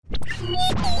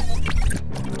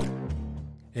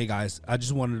Hey guys, I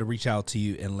just wanted to reach out to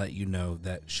you and let you know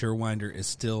that Surewinder is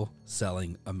still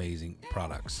selling amazing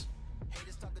products.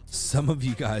 Some of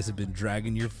you guys have been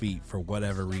dragging your feet for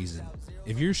whatever reason.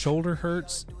 If your shoulder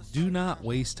hurts, do not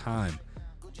waste time.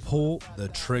 Pull the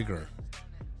trigger.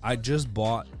 I just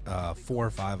bought 4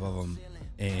 or 5 of them,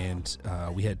 and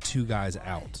we had 2 guys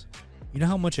out. You know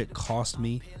how much it cost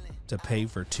me to pay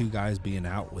for 2 guys being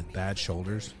out with bad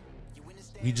shoulders?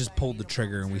 We just pulled the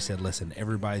trigger and we said, listen,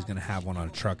 everybody's going to have one on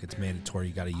a truck. It's mandatory.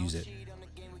 You got to use it.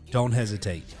 Don't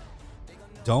hesitate.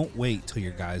 Don't wait till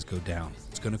your guys go down.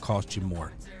 It's going to cost you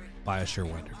more. Buy a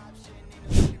Surewinder.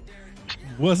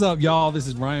 What's up, y'all? This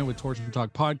is Ryan with Torch and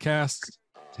Talk Podcast.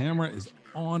 Tamara is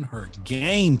on her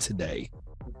game today.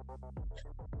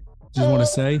 Just want to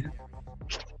say,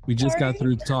 we just got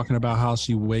through talking about how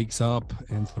she wakes up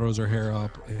and throws her hair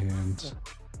up and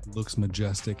looks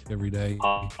majestic every day.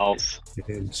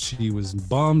 And she was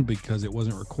bummed because it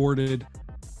wasn't recorded.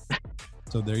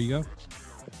 So there you go.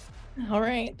 All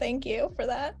right. Thank you for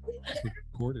that.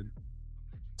 Recorded.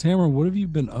 Tamara, what have you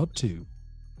been up to?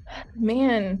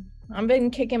 Man, I've been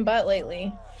kicking butt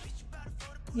lately.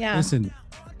 Yeah. Listen,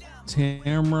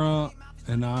 Tamara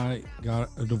and I got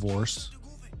a divorce.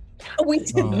 We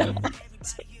did not.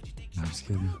 I'm just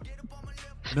kidding.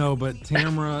 No, but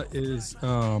Tamara is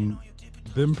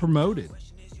been promoted.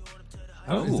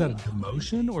 Is that a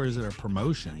demotion or is it a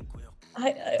promotion?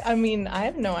 I mean, I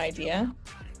have no idea.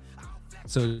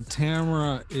 So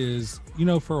Tamara is,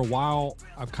 for a while,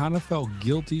 I've kind of felt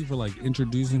guilty for like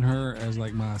introducing her as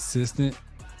like my assistant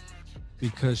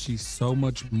because she's so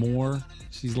much more.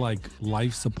 She's like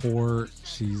life support.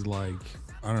 She's like,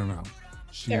 I don't know.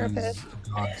 She's Therapist. a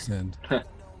godsend.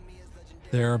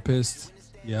 Therapist.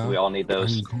 Yeah. We all need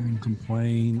those. I can call and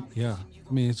complain. Yeah.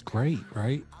 I mean, it's great,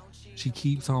 right? She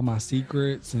keeps all my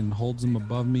secrets and holds them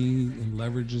above me and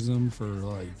leverages them for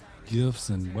like gifts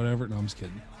and whatever. No, I'm just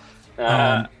kidding.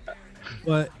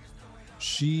 But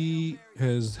she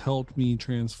has helped me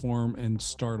transform and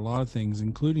start a lot of things,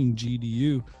 including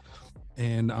GDU.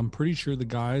 And I'm pretty sure the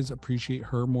guys appreciate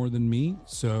her more than me.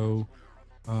 So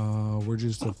we're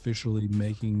just officially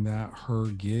making that her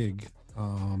gig.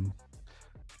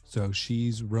 So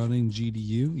she's running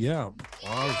GDU. Yeah.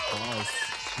 Wow.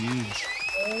 Huge.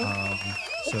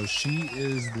 So she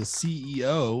is the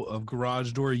CEO of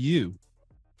Garage Door U.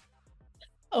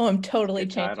 Oh, I'm totally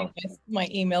changing my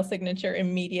email signature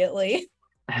immediately.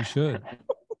 You should.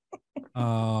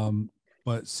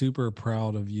 But super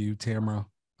proud of you, Tamara.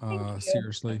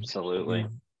 Seriously. Absolutely.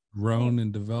 You've grown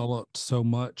and developed so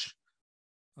much.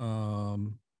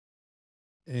 And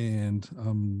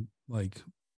like,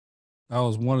 that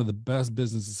was one of the best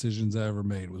business decisions I ever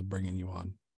made was bringing you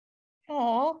on.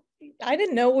 Oh, I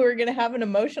didn't know we were going to have an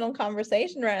emotional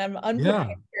conversation, right? I'm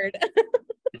unprepared. Yeah.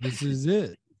 This is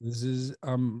it.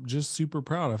 I'm just super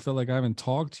proud. I feel like I haven't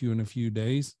talked to you in a few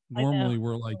days. Normally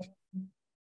we're like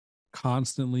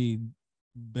constantly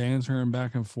bantering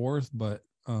back and forth, but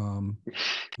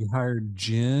we hired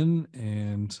Jen,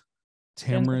 and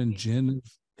Tamara and Jen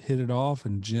hit it off,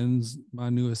 and Jen's my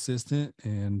new assistant,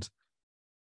 and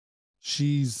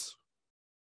she's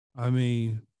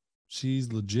legit.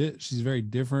 She's very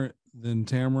different than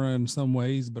Tamara in some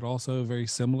ways, but also very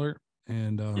similar.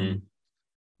 And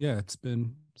yeah, it's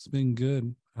been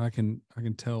good. I can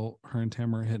tell her and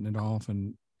Tamara are hitting it off,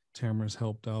 and Tamara's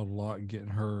helped out a lot in getting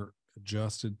her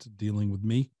adjusted to dealing with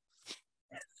me,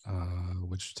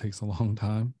 which takes a long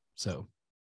time. So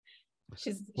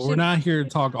we're not here to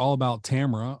talk all about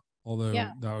Tamara, although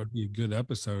that would be a good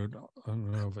episode in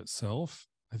and of itself,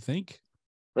 I think.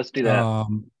 Let's do that.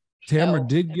 Tamara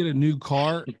did get a new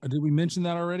car. Did we mention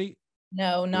that already?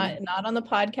 No, not on the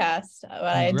podcast.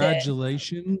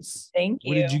 Congratulations. Thank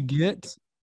you. What did you get?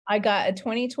 I got a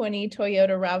 2020 Toyota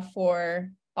RAV4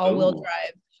 all-wheel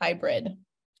drive hybrid.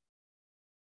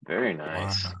 Very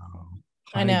nice. Wow.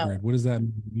 I know. Hybrid. What does that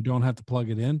mean? You don't have to plug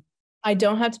it in? I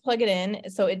don't have to plug it in.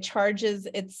 So it charges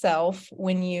itself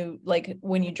when you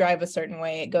drive a certain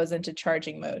way, it goes into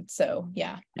charging mode. So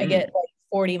yeah, I get like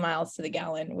 40 miles to the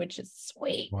gallon, which is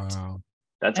sweet. Wow.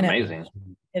 That's amazing.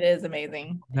 It is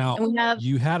amazing. Now,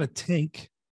 you had a tank.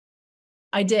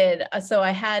 I did. So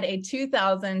I had a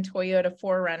 2000 Toyota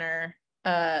 4Runner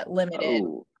limited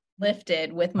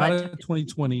lifted with my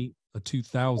 2020, a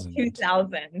 2000.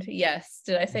 2000. Yes.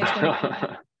 Did I say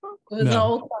 2020? It was an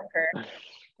old clunker.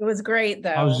 It was great though.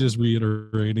 I was just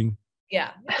reiterating.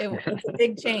 Yeah, it's a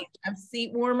big change. I have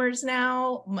seat warmers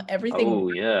now. Everything.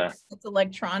 Oh yeah. It's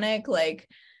electronic. Like,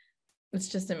 it's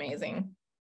just amazing.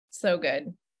 So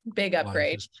good. Big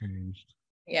upgrade. Life has changed.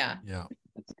 Yeah. Yeah.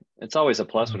 It's always a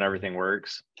plus when everything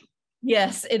works.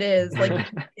 Yes, it is. Like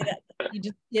you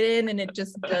just get in and it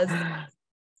just does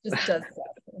stuff.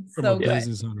 It's From so a good.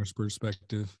 business owner's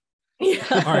perspective. Yeah.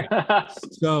 All right.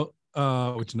 So,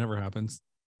 which never happens.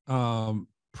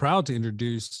 Proud to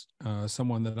introduce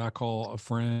someone that I call a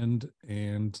friend,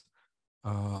 and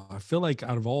I feel like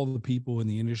out of all the people in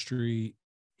the industry,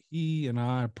 he and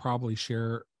I probably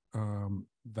share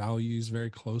values very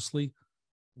closely.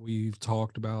 We've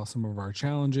talked about some of our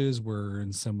challenges. We're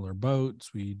in similar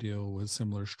boats. We deal with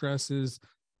similar stresses.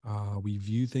 We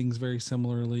view things very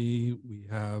similarly. We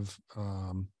have,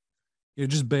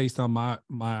 just based on my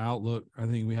outlook, I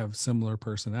think we have similar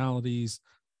personalities.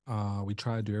 We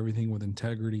try to do everything with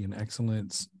integrity and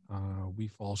excellence. We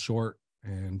fall short,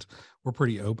 and we're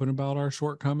pretty open about our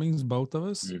shortcomings, both of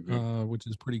us, which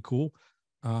is pretty cool.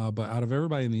 But out of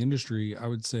everybody in the industry, I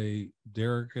would say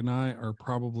Derek and I are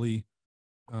probably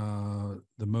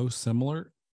the most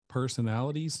similar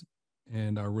personalities,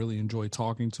 and I really enjoy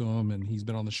talking to him, and he's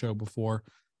been on the show before.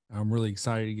 I'm really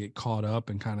excited to get caught up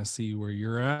and kind of see where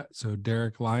you're at. So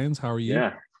Derek Lyons, how are you?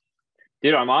 Yeah,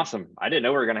 dude, I'm awesome. I didn't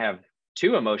know we were going to have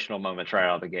 2 emotional moments right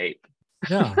out of the gate.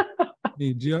 Yeah.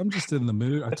 Hey, dude, I'm just in the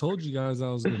mood. I told you guys I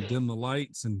was going to dim the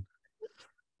lights and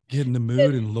get in the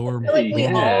mood and lower I feel like we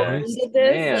all voice. needed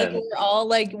this. Like we're all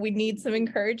like, we need some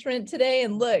encouragement today.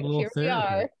 And look, here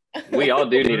therapy. We all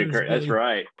do need encouragement. That's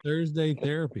right. Thursday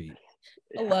therapy.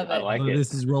 I love it. I like it.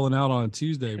 This is rolling out on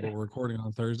Tuesday, but we're recording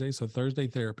on Thursday. So Thursday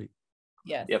therapy.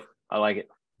 Yes. Yep. I like it.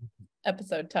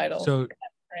 Episode title. So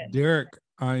Derek,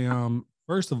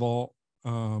 first of all,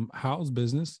 how's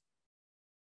business?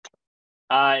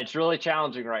 It's really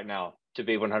challenging right now, to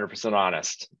be 100%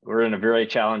 honest. We're in a very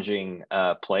challenging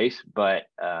place, but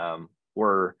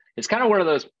it's kind of one of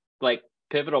those like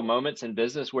pivotal moments in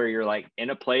business where you're like in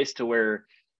a place to where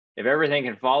if everything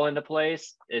can fall into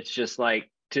place, it's just like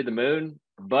to the moon.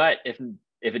 But if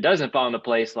it doesn't fall into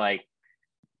place, like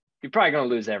you're probably going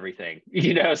to lose everything,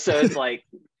 so it's like,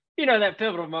 that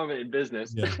pivotal moment in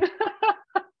business. Yeah.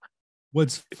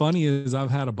 What's funny is I've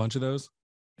had a bunch of those,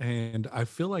 and I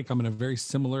feel like I'm in a very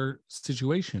similar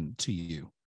situation to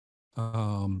you.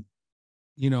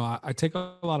 I take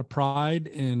a lot of pride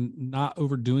in not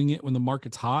overdoing it when the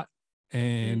market's hot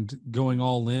and going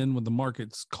all in when the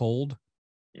market's cold.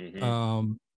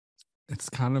 It's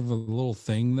kind of a little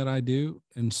thing that I do.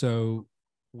 And so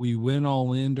we went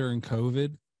all in during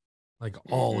COVID, like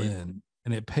all in,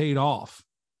 and it paid off.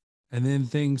 And then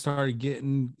things started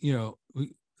getting,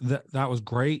 that was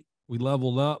great. We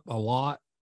leveled up a lot.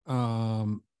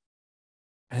 And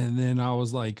then I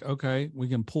was like, okay, we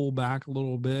can pull back a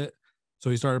little bit. So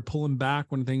we started pulling back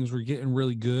when things were getting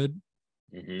really good.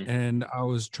 And I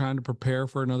was trying to prepare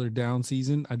for another down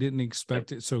season. I didn't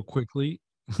expect it so quickly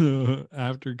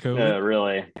after COVID.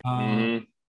 Really?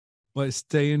 But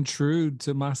staying true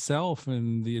to myself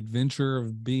and the adventure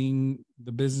of being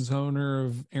the business owner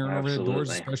of Aaron Overhead Doors,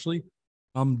 especially,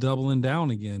 I'm doubling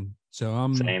down again.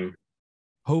 So Same.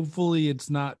 Hopefully it's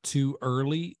not too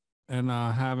early and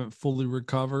I haven't fully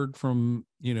recovered from,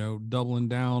 doubling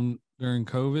down during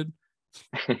COVID.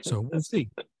 So we'll see.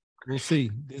 We'll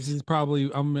see. This is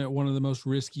probably, I'm at one of the most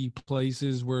risky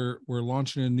places where we're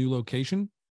launching a new location.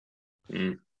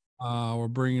 We're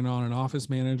bringing on an office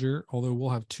manager, although we'll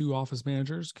have 2 office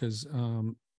managers because,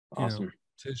 awesome.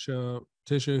 Tisha,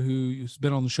 who's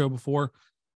been on the show before,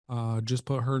 just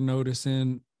put her notice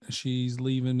in. She's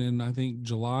leaving in, I think,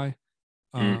 July.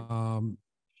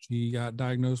 She got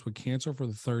diagnosed with cancer for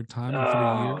the 3rd time in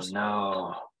 3 years. Oh,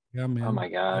 no. Yeah, man. Oh, my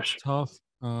gosh. That's tough.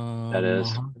 That is.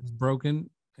 My heart is broken.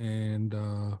 And,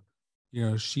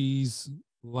 she's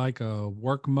like a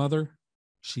work mother.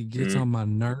 She gets on my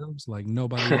nerves like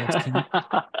nobody else can.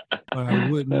 But I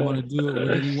wouldn't want to do it with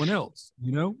anyone else,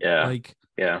 Yeah. Like,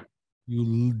 yeah.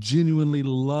 You genuinely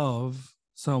love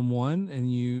someone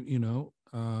and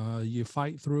you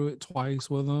fight through it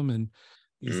twice with them and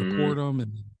you support them.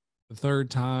 And the 3rd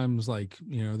time's like,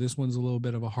 this one's a little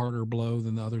bit of a harder blow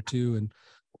than the other 2.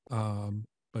 And,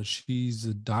 but she's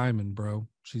a diamond, bro.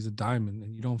 She's a diamond,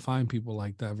 and you don't find people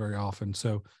like that very often.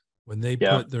 So when they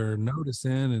put their notice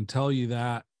in and tell you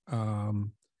that,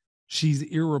 she's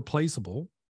irreplaceable.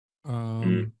 But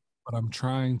I'm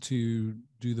trying to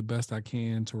do the best I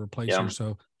can to replace her.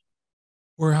 So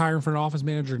we're hiring for an office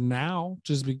manager now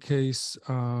just because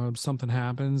something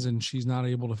happens and she's not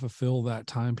able to fulfill that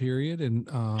time period. And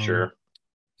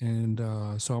And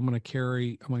so I'm going to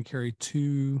carry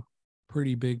 2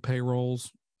 pretty big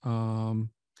payrolls. And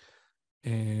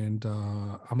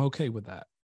I'm okay with that.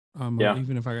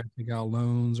 Even if I got to take out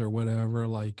loans or whatever,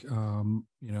 like,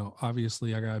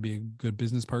 obviously I gotta be a good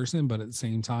business person, but at the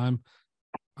same time,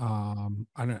 I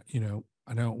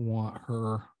don't want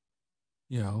her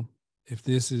if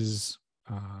this is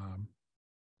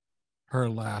her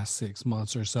last 6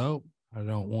 months or so, I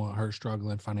don't want her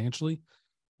struggling financially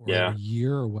or a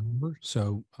year or whatever.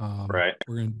 So right.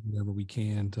 we're going to do whatever we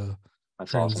can to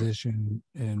That's transition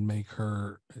and make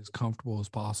her as comfortable as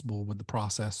possible with the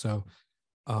process. So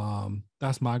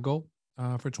that's my goal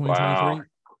for 2023. Wow.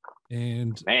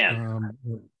 And Man.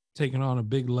 we're taking on a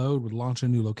big load with launching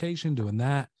a new location, doing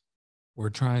that. We're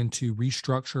trying to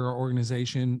restructure our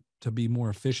organization to be more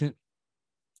efficient.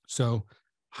 So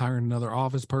hiring another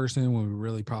office person when we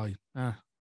really probably,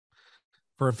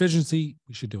 for efficiency,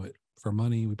 we should do it. For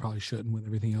money, we probably shouldn't with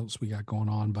everything else we got going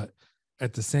on. But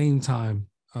at the same time,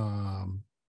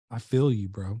 I feel you,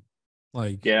 bro.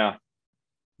 Like, yeah,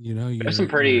 you're some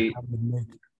pretty having to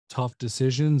make tough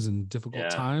decisions and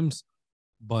difficult times.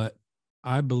 But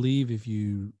I believe if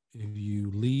you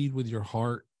lead with your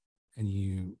heart and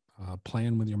you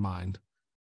plan with your mind,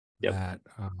 that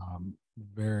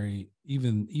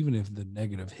even if the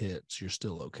negative hits, you're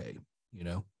still okay.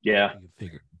 Yeah. You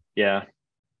figure. Yeah.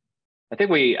 I think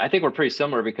we're pretty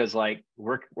similar because like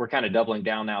we're kind of doubling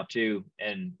down now too.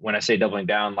 And when I say doubling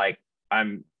down, like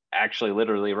I'm actually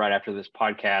literally right after this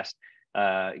podcast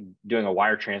doing a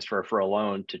wire transfer for a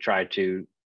loan to try to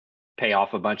pay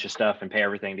off a bunch of stuff and pay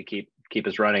everything to keep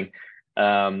us running.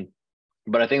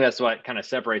 But I think that's what kind of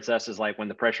separates us is like when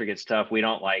the pressure gets tough, we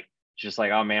don't like just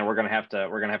like, oh man, we're gonna have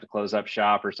to close up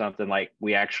shop or something. Like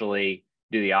we actually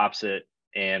do the opposite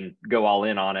and go all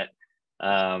in on it.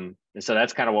 And so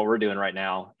that's kind of what we're doing right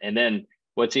now. And then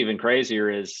what's even crazier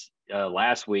is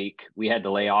last week we had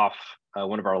to lay off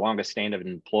one of our longest standing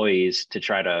employees to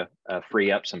try to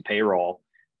free up some payroll.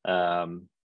 And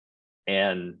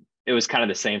it was kind of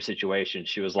the same situation.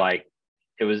 She was like,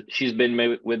 she's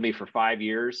been with me for 5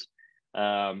 years.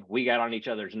 We got on each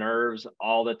other's nerves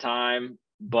all the time,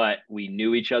 but we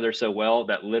knew each other so well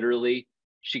that literally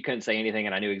she couldn't say anything.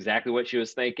 And I knew exactly what she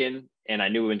was thinking. And I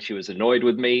knew when she was annoyed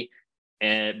with me.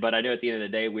 But I knew at the end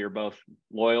of the day, we were both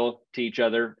loyal to each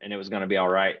other and it was going to be all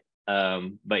right.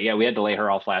 But yeah, we had to lay her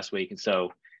off last week. And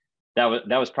so that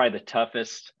was probably the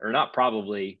toughest, or not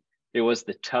probably, it was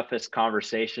the toughest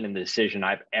conversation and decision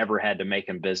I've ever had to make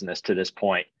in business to this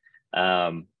point.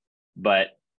 But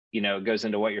it goes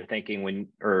into what you're thinking when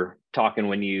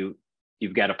you've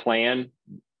got a plan,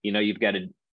 you've got to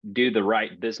do the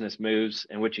right business moves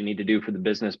and what you need to do for the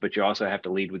business, but you also have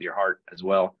to lead with your heart as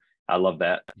well. I love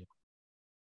that.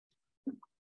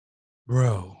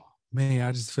 Bro, man,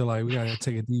 I just feel like we gotta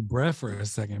take a deep breath for a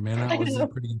second, man. That was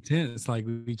pretty intense. Like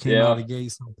we came out of the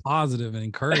gate so positive and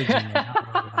encouraging.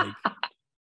 And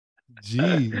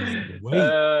geez,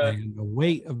 the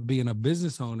weight of being a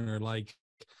business owner. Like,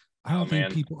 I don't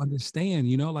think people understand,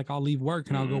 like I'll leave work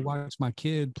and I'll go watch my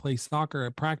kid play soccer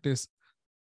at practice.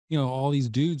 All these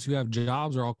dudes who have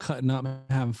jobs are all cutting up and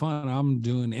having fun. I'm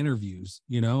doing interviews,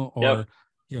 or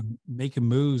making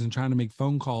moves and trying to make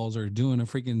phone calls or doing a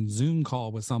freaking Zoom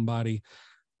call with somebody.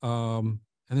 And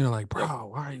they're like, bro,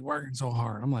 why are you working so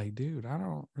hard? I'm like, dude, I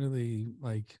don't really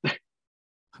I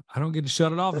don't get to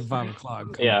shut it off at 5 o'clock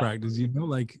and come to practice,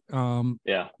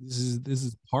 this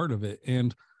is part of it.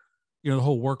 And, the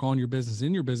whole work on your business,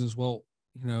 in your business. Well,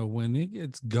 when it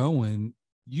gets going,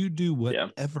 you do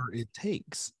whatever it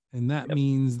takes. And that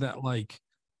means that like,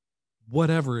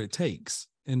 whatever it takes.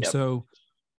 And so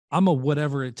I'm a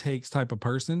whatever it takes type of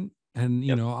person. And,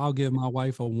 I'll give my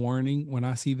wife a warning when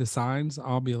I see the signs.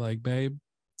 I'll be like, babe,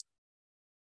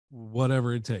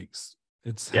 whatever it takes,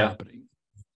 it's happening.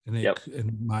 And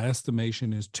and my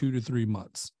estimation is 2 to 3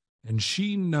 months. And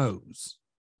she knows,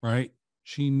 right?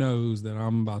 She knows that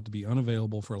I'm about to be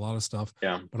unavailable for a lot of stuff.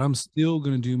 But I'm still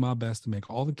going to do my best to make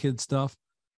all the kids stuff.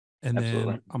 And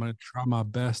then I'm going to try my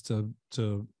best to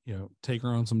take her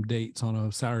on some dates on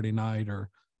a Saturday night or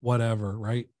whatever,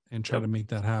 right? And try to make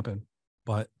that happen.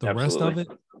 But the rest of it,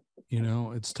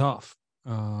 it's tough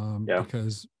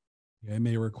because it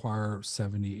may require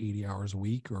 70, 80 hours a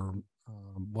week or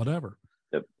whatever.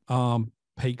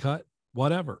 Pay cut,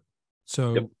 whatever.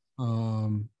 So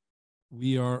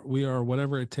we are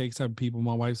whatever it takes to have people.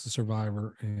 My wife's a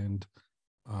survivor and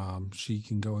she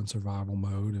can go in survival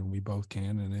mode and we both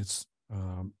can. And it's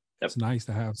nice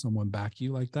to have someone back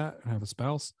you like that and have a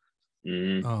spouse.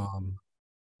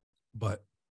 But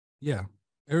yeah,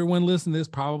 everyone listening to this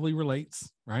probably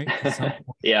relates, right?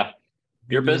 You're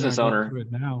a business owner through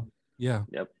it now.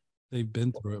 They've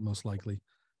been through it most likely.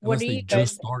 What unless they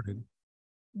just started.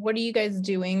 What are you guys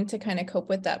doing to kind of cope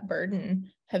with that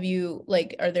burden? Have you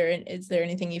is there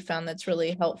anything you found that's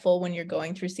really helpful when you're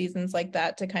going through seasons like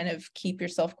that to kind of keep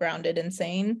yourself grounded and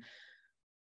sane?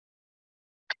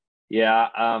 Yeah.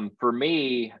 For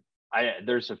me,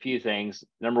 there's a few things.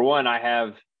 Number one,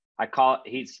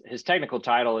 his technical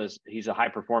title is he's a high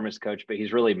performance coach, but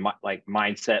he's really like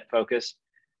mindset focused.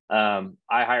 I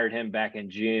hired him back in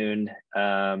June.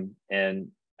 And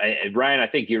Ryan, I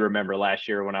think you remember last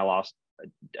year when I lost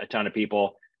a ton of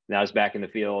people and I was back in the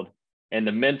field, and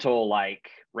the mental like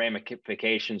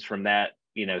ramifications from that,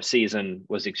 season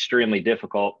was extremely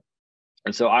difficult.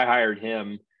 And so I hired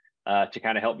him to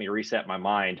kind of help me reset my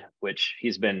mind, which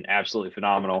he's been absolutely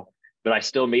phenomenal. But I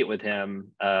still meet with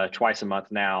him twice a month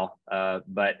now.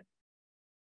 But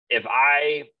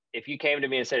if you came to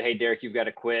me and said, "Hey, Derek, you've got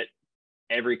to quit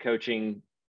every coaching,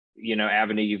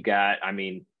 avenue you've got. I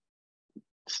mean,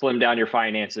 slim down your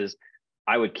finances,"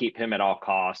 I would keep him at all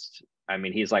costs. I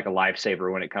mean, he's like a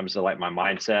lifesaver when it comes to like my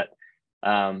mindset.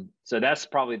 So that's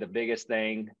probably the biggest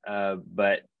thing.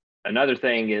 But another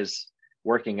thing is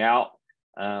working out.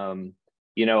 A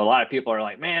lot of people are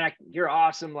like, "Man, you're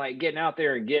awesome. Like getting out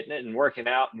there and getting it and working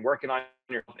out and working on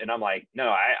your," and I'm like, "No,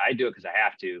 I do it because I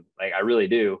have to. Like, I really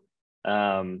do."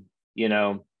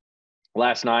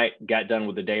 Last night got done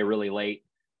with the day really late.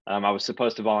 I was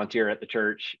supposed to volunteer at the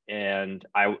church, and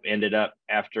I ended up,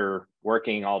 after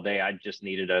working all day, I just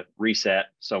needed a reset.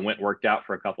 So I went and worked out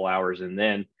for a couple hours, and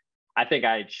then I think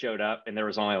I had showed up and there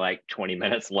was only like 20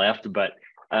 minutes left, but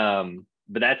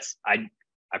that's, I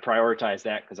prioritize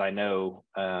that because I know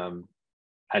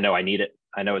I need it.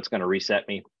 I know it's going to reset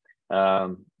me.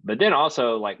 But then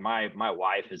also like my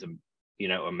wife is,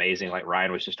 amazing. Like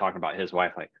Ryan was just talking about his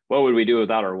wife, like, what would we do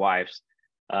without our wives?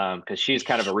 Because she's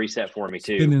kind of a reset for me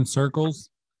too. Spin in circles,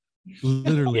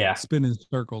 literally. Yeah. Spin in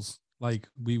circles. Like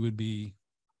we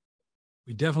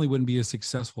definitely wouldn't be as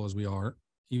successful as we are,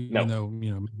 even though,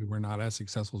 maybe we're not as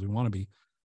successful as we want to be,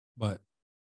 but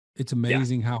it's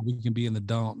amazing how we can be in the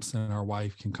dumps and our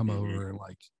wife can come over and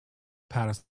like pat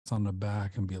us on the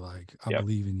back and be like, "I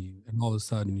believe in you." And all of a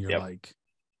sudden you're like,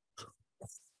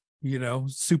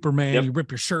 Superman, you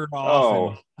rip your shirt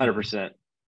off. Oh, 100%.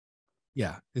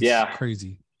 Yeah. It's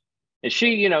crazy. And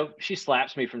she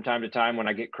slaps me from time to time when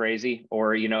I get crazy,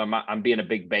 or, I'm being a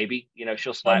big baby,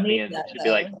 she'll slap me and she'll be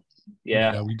like,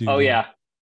 we do. Oh, yeah.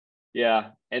 Yeah.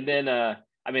 And then,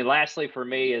 lastly for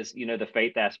me is, the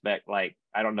faith aspect. Like,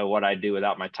 I don't know what I'd do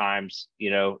without my times,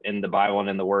 in the Bible and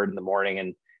in the Word in the morning.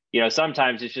 And,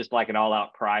 sometimes it's just like an all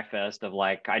out cry fest of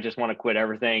like, I just want to quit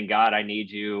everything. God, I need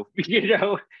you,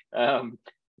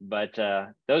 but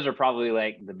those are probably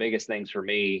like the biggest things for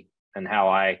me and how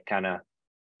I kind of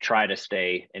try to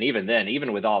stay. And even then,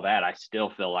 even with all that, I still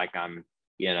feel like I'm,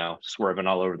 swerving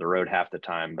all over the road half the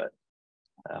time, but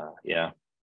yeah.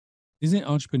 Isn't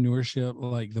entrepreneurship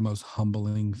like the most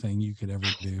humbling thing you could ever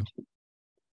do?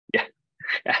 Yeah,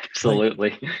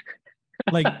 absolutely.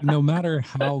 Like no matter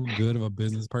how good of a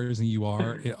business person you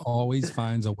are, it always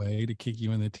finds a way to kick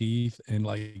you in the teeth and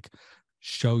like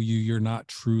show you you're not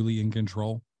truly in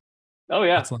control. Oh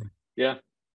yeah.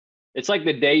 It's like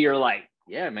the day you're like,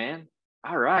 "Yeah, man,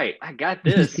 all right, I got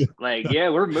this." Like, yeah,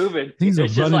 we're moving. Things are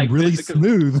running like really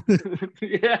smooth.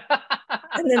 Yeah.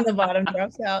 And then the bottom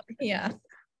drops out. Yeah.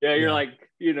 Yeah, you're like,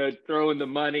 throwing the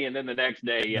money, and then the next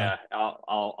day,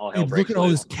 I'll help. Hey, look at all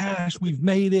this cash, we've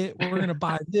made it. We're gonna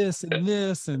buy this and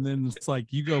this, and then it's like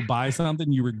you go buy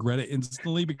something, you regret it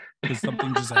instantly because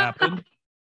something just happened.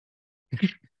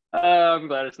 I'm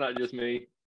glad it's not just me.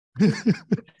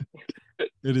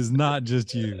 It is not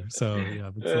just you. So yeah,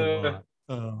 that's a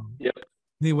lot. Yep.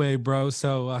 Anyway, bro.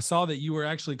 So I saw that you were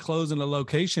actually closing a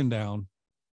location down.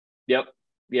 Yep.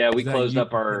 Yeah, we closed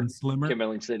up our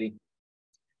Kimberling City.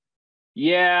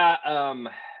 Yeah.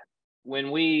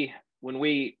 When we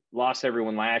lost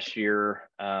everyone last year,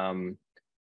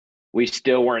 we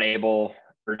still weren't able,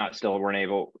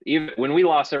 even when we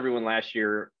lost everyone last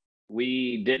year,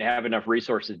 we didn't have enough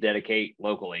resources to dedicate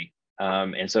locally.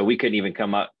 And so we couldn't even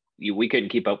we couldn't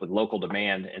keep up with local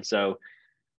demand. And so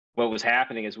what was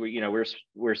happening is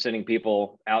we're sending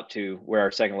people out to where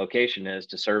our second location is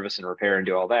to service and repair and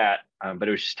do all that. But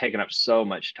it was just taking up so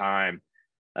much time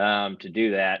to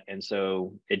do that. And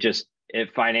so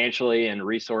it financially and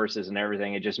resources and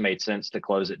everything, it just made sense to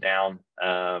close it down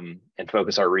and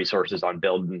focus our resources on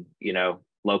building,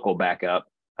 local backup.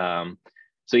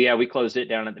 So yeah, we closed it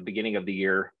down at the beginning of the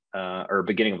year, or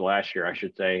beginning of last year, I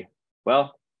should say.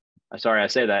 Well, sorry, I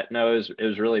say that. No, it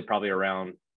was really probably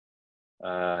around,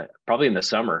 probably in the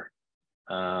summer.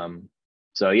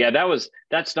 So yeah,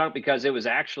 that stunk because it was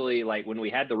actually like when we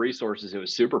had the resources, it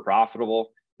was super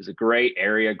profitable. It was a great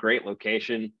area, great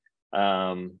location.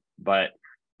 But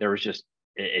there was just,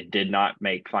 it did not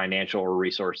make financial or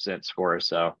resource sense for us.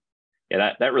 So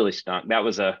yeah, that really stunk. That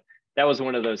was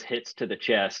one of those hits to the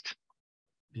chest.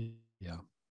 Yeah.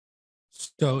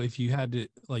 So if you had to,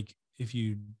 like, if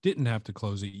you didn't have to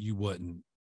close it, you wouldn't,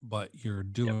 but you're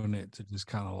doing it to just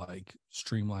kind of like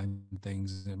streamline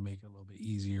things and make it a little bit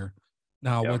easier.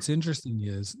 Now, what's interesting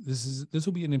is this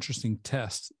will be an interesting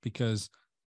test, because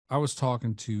I was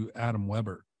talking to Adam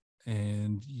Weber,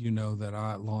 and you know that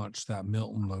I launched that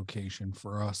Milton location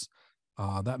for us.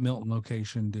 That Milton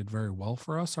location did very well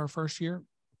for us our first year,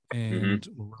 and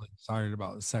we're really excited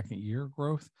about the second year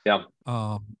growth. Yeah.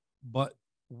 But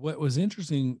what was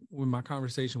interesting with my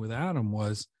conversation with Adam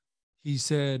was he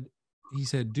said,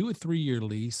 do a 3-year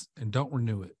lease and don't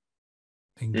renew it,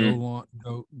 and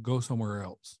go somewhere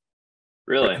else.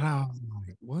 Really? And I was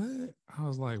like, what? I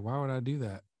was like, why would I do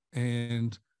that?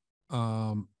 And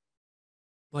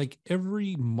like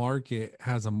every market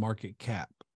has a market cap,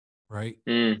 right?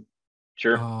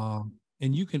 Sure.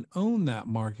 And you can own that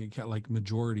market cap, like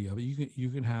majority of it. You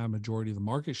can have majority of the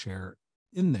market share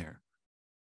in there.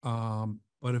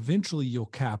 But eventually you'll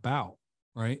cap out,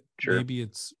 right? Sure. Maybe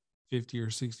it's 50 or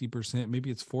 60%, maybe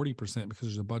it's 40% because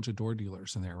there's a bunch of door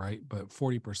dealers in there, right? But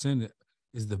 40%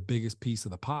 is the biggest piece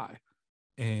of the pie.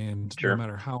 And no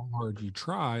matter how hard you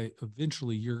try,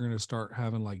 eventually you're going to start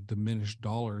having like diminished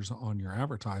dollars on your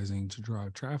advertising to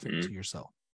drive traffic to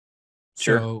yourself.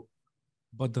 So,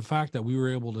 but the fact that we were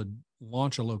able to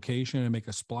launch a location and make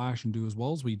a splash and do as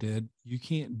well as we did, you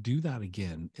can't do that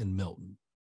again in Milton,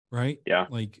 right? Yeah.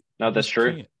 Like, no, that's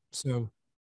true. So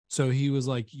he was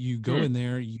like, you go in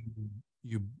there, you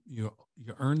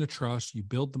earn the trust, you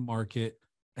build the market,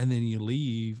 and then you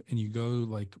leave and you go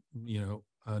like,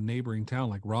 a neighboring town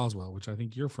like Roswell, which I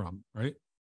think you're from, right?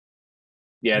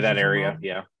 Yeah, that area.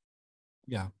 Yeah.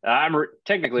 Yeah. I'm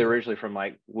technically originally from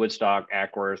like Woodstock,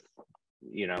 Ackworth,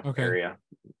 area.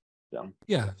 So.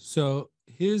 Yeah. So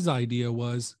his idea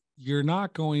was you're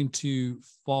not going to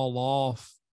fall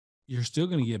off. You're still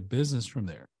going to get business from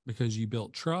there because you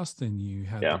built trust and you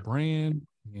had the brand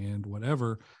and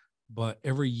whatever. But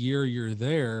every year you're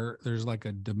there, there's like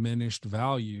a diminished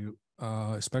value,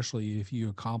 especially if you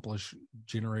accomplish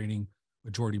generating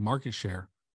majority market share.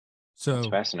 So it's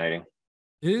fascinating.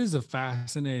 It is a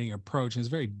fascinating approach. And it's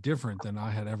very different than I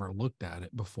had ever looked at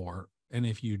it before. And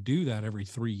if you do that every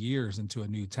 3 years into a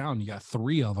new town, you got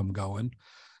 3 of them going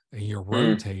and you're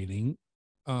rotating,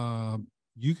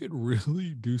 you could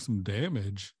really do some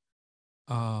damage.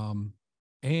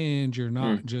 And you're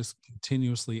not just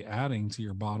continuously adding to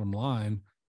your bottom line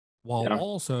while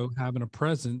also having a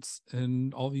presence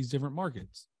in all these different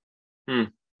markets.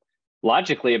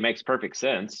 Logically, it makes perfect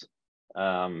sense.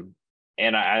 And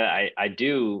I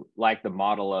do like the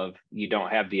model of you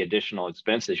don't have the additional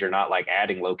expenses. You're not like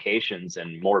adding locations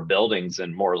and more buildings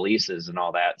and more leases and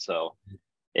all that. So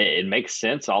it makes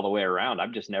sense all the way around.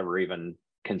 I've just never even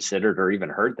considered or even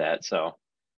heard that. So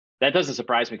that doesn't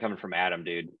surprise me coming from Adam,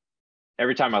 dude.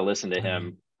 Every time I listen to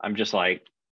him, I'm just like,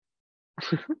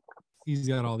 he's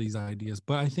got all these ideas,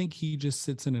 but I think he just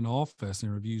sits in an office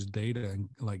and reviews data and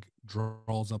like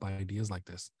draws up ideas like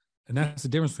this. And that's the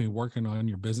difference between working on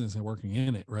your business and working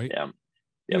in it, right? Yeah.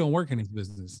 You don't work in his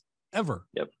business ever.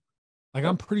 Like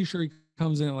I'm pretty sure he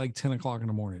comes in at like 10 o'clock in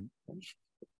the morning.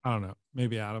 I don't know.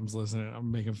 Maybe Adam's listening.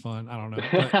 I'm making fun. I don't know.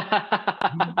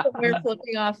 But we're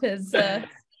flipping off his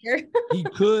he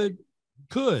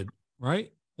could,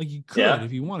 right? Like he could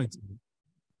if he wanted to.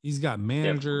 He's got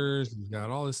managers, he's got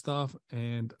all this stuff.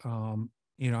 And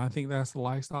I think that's the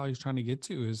lifestyle he's trying to get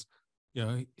to is,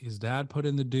 his dad put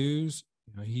in the dues,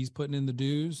 he's putting in the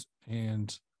dues.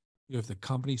 And if the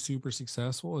company's super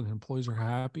successful and employees are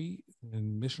happy,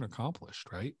 then mission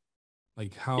accomplished, right?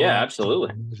 Like how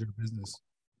absolutely measure business.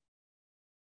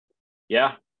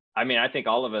 Yeah. I mean, I think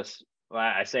all of us, well,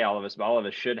 I say all of us, but all of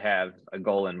us should have a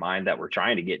goal in mind that we're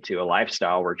trying to get to, a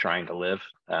lifestyle we're trying to live.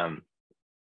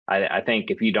 I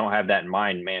think if you don't have that in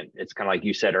mind, man, it's kind of like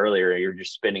you said earlier, you're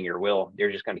just spinning your wheel.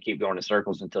 You're just going to keep going in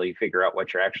circles until you figure out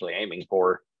what you're actually aiming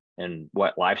for and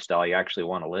what lifestyle you actually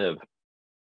want to live.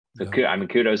 So, I mean,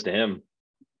 kudos to him.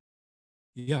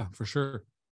 Yeah, for sure.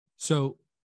 So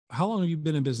how long have you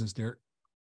been in business, Derek?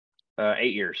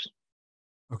 8 years.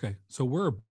 Okay. So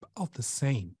we're about the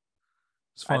same.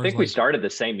 I think we started the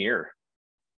same year.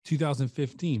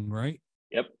 2015, right?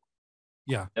 Yep.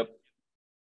 Yeah. Yep.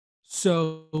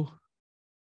 So,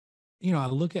 I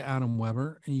look at Adam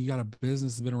Weber and you got a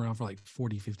business that's been around for like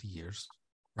 40, 50 years,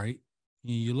 right?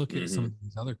 You look at some of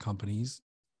these other companies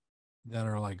that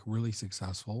are like really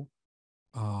successful.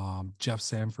 Jeff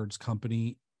Sanford's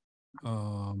company.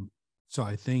 So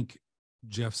I think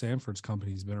Jeff Sanford's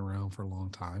company has been around for a long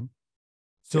time.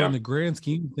 So in the grand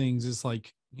scheme of things, it's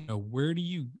like, where do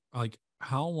you like,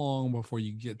 how long before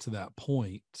you get to that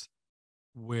point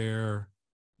where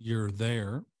you're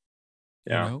there?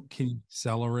 Can you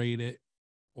accelerate it?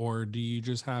 or do you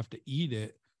just have to eat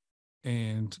it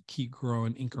and keep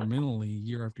growing incrementally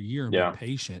year after year and Yeah. be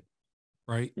patient,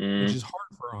 right? Mm. Which is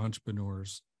hard for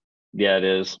entrepreneurs, Yeah, it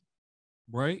is.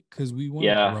 right? Because we want to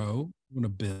Yeah. grow, we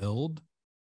want to build.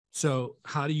 So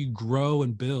how do you grow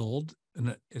and build in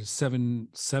a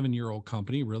seven-year-old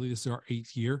company? Really, this is our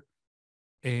 8th year,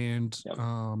 and Yep.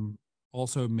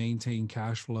 also maintain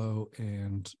cash flow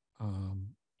and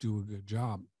do a good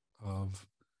job of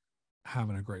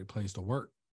having a great place to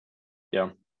work.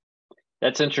 Yeah.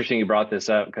 That's interesting you brought this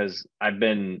up, because I've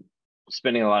been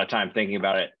spending a lot of time thinking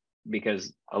about it,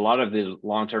 because a lot of the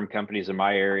long-term companies in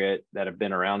my area that have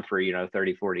been around for,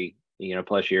 30, 40,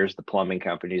 plus years, the plumbing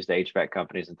companies, the HVAC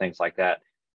companies and things like that,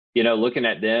 looking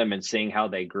at them and seeing how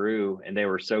they grew, and they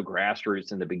were so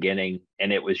grassroots in the beginning.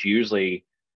 And it was usually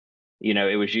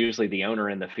the owner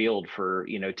in the field for,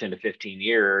 10 to 15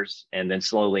 years, and then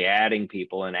slowly adding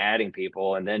people. And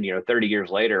then, 30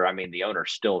 years later, I mean, the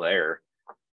owner's still there.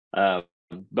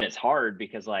 But it's hard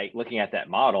because, like, looking at that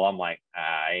model, I'm like,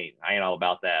 I ain't all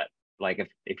about that. Like,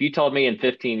 if you told me in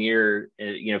 15 years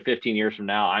from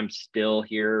now, I'm still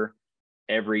here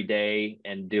every day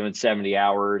and doing 70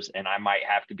 hours, and I might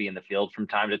have to be in the field from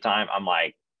time to time, I'm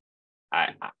like,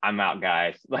 I'm out,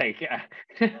 guys. Like,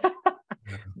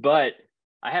 but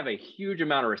I have a huge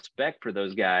amount of respect for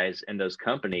those guys and those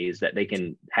companies that they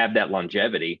can have that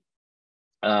longevity.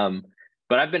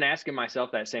 But I've been asking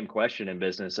myself that same question in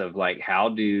business of, like, how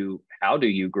do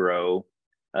you grow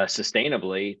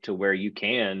sustainably to where you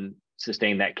can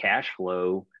sustain that cash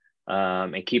flow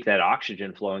and keep that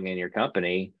oxygen flowing in your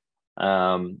company?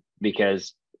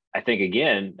 Because I think,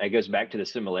 again, that goes back to the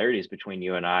similarities between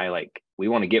you and I. Like, we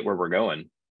want to get where we're going.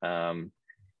 And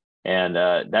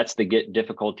that's the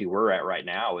difficulty we're at right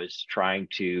now, is trying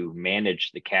to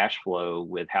manage the cash flow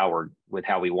with how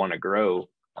we want to grow.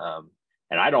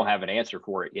 And I don't have an answer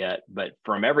for it yet, but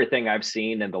from everything I've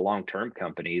seen in the long-term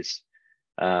companies,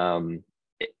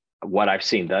 what I've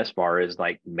seen thus far is,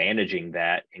 like, managing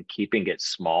that and keeping it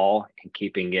small, and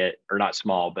keeping it, or not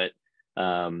small, but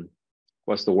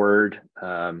what's the word?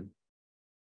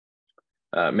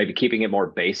 Maybe keeping it more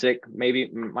basic,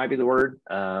 might be the word,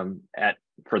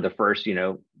 for the first,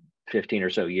 15 or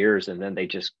so years. And then they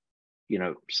just,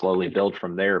 slowly build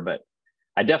from there. But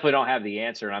I definitely don't have the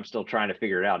answer, and I'm still trying to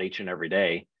figure it out each and every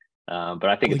day. But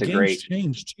I think it's a great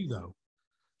change too, though.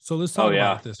 So let's talk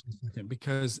about this for a second,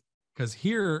 because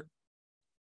here,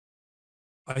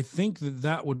 I think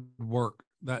that would work.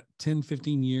 That 10,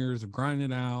 15 years of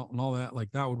grinding it out and all that,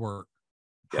 like, that would work.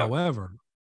 Yep. However,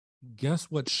 guess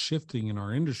what's shifting in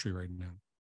our industry right now?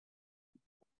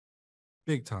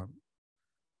 Big time.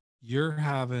 You're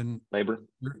having labor.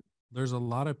 There's a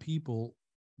lot of people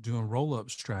doing roll-up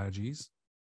strategies,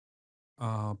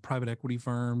 private equity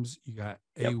firms. You got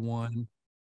A1.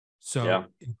 So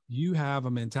if you have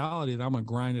a mentality that I'm going to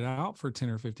grind it out for 10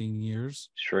 or 15 years,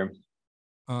 sure.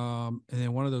 And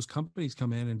then one of those companies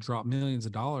come in and drop millions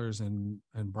of dollars in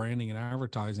branding and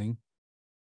advertising,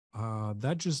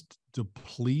 that just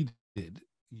depleted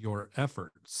your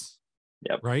efforts.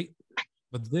 Yep. Right.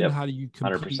 But then how do you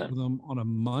compete 100%. with them on a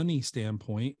money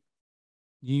standpoint?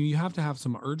 You have to have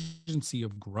some urgency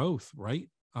of growth, right?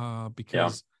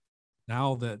 Because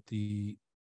now that the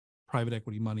private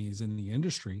equity money is in the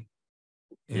industry,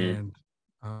 and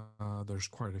there's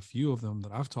quite a few of them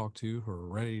that I've talked to who are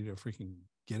ready to freaking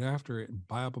get after it and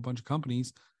buy up a bunch of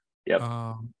companies. Yep.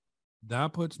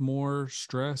 That puts more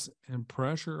stress and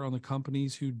pressure on the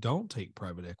companies who don't take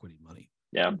private equity money.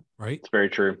 Yeah. Right. It's very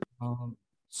true.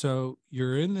 So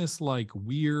you're in this, like,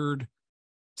 weird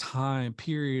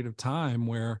period of time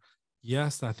where,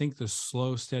 yes, I think the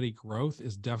slow, steady growth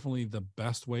is definitely the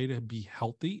best way to be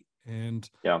healthy. And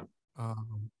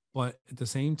but at the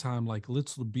same time, like,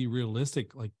 let's be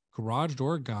realistic. Like, garage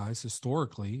door guys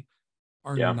historically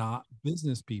are not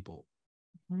business people.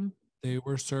 Mm-hmm. They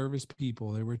were service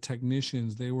people. They were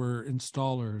technicians. They were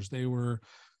installers. They were,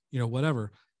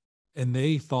 whatever. And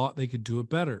they thought they could do it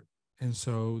better. And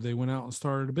so they went out and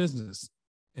started a business.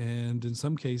 And in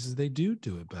some cases, they do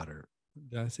it better.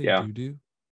 Did I say do?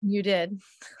 You did.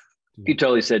 You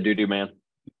totally said do, man.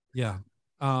 Yeah.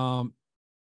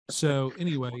 So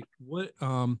anyway, what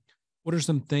are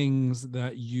some things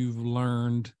that you've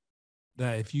learned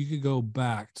that if you could go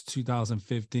back to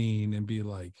 2015 and be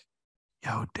like,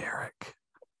 yo, Derek,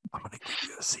 I'm going to give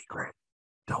you a secret.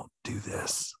 Don't do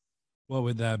this. What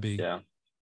would that be? Yeah.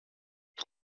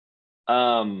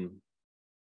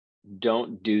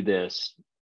 Don't do this.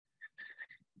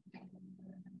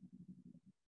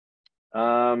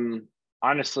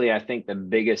 Honestly, I think the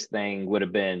biggest thing would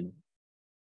have been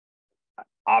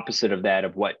opposite of that,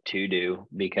 of what to do,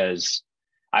 because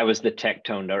I was the tech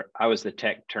turned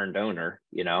owner,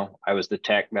 you know, I was the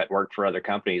tech that worked for other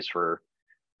companies for,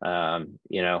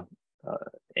 you know,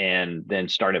 and then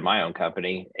started my own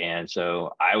company. And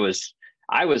so I was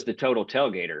the total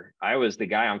tailgater. I was the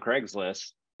guy on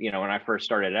Craigslist, you know, when I first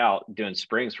started out doing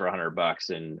springs for $100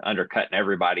 and undercutting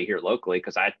everybody here locally.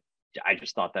 Cause I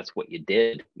just thought that's what you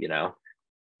did, you know?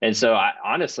 And so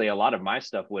honestly, a lot of my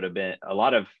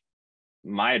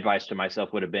advice to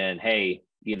myself would have been, hey,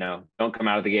 you know, don't come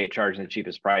out of the gate charging the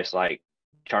cheapest price, like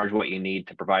charge what you need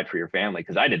to provide for your family.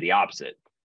 Cause I did the opposite.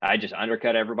 I just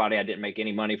undercut everybody. I didn't make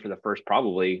any money for the first,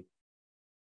 probably,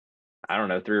 I don't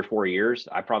know, 3 or 4 years.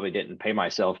 I probably didn't pay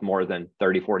myself more than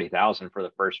 30,000-40,000 for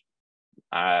the first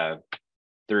 3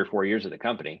 or 4 years of the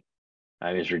company. I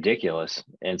mean, it was ridiculous.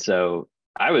 And so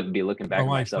I would be looking back My at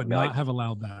wife myself would and be not like, have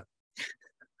allowed that.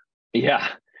 yeah.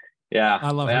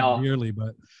 I love her dearly,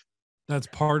 but that's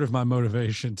part of my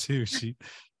motivation too. She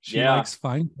likes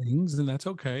fine things, and that's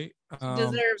okay.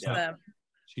 Deserves them.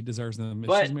 She deserves them.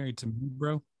 But, she's married to me,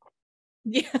 bro.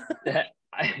 Yeah.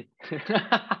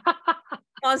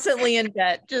 Constantly in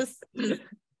debt. Just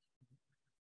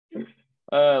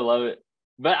I love it.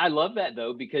 But I love that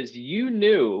though, because you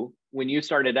knew when you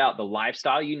started out the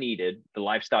lifestyle you needed, the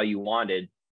lifestyle you wanted,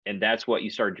 and that's what you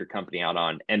started your company out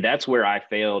on. And that's where I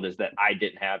failed, is that I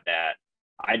didn't have that.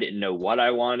 I didn't know what I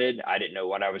wanted. I didn't know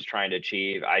what I was trying to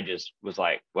achieve. I just was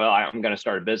like, well, I'm going to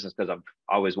start a business because I've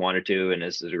always wanted to, and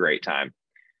this is a great time.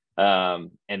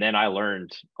 And then I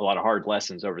learned a lot of hard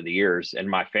lessons over the years, and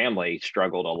my family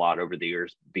struggled a lot over the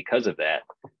years because of that.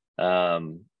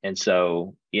 And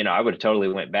so, you know, I would have totally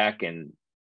went back and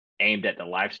aimed at the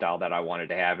lifestyle that I wanted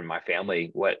to have in my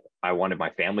family, what I wanted my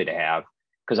family to have,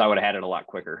 because I would have had it a lot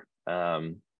quicker.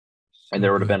 And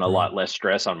there would have been a lot less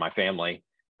stress on my family.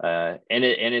 And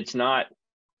it's not,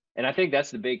 and I think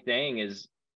that's the big thing is,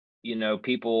 you know,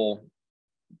 people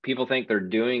think they're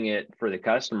doing it for the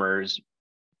customers.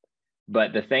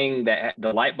 But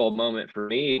the light bulb moment for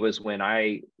me was when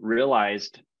I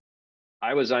realized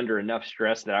I was under enough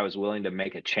stress that I was willing to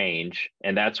make a change.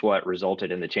 And that's what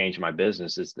resulted in the change in my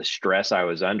business, is the stress I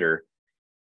was under.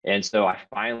 And so I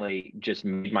finally just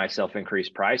made myself increase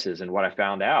prices. And what I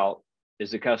found out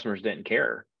is the customers didn't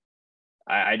care.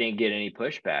 I didn't get any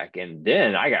pushback. And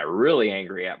then I got really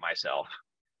angry at myself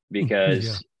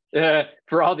because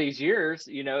for all these years,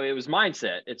 you know, it was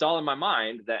mindset. It's all in my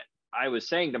mind that I was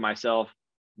saying to myself,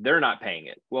 they're not paying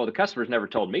it. Well, the customers never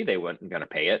told me they weren't going to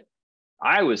pay it.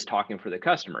 I was talking for the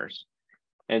customers.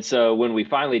 And so when we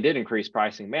finally did increase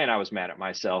pricing, man, I was mad at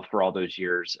myself for all those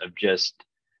years of just,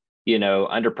 you know,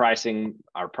 underpricing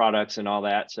our products and all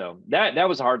that. So that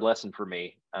was a hard lesson for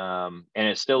me. And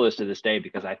it still is to this day,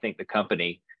 because I think the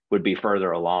company would be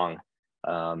further along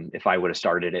if I would have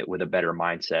started it with a better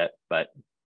mindset. But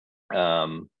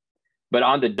on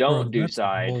the don't do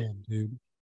side, gold, dude.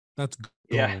 That's gold.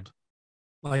 Yeah.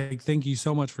 Like, thank you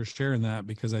so much for sharing that,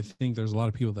 because I think there's a lot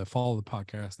of people that follow the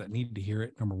podcast that need to hear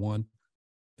it. Number one,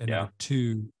 and number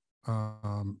two,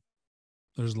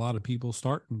 there's a lot of people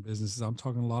starting businesses. I'm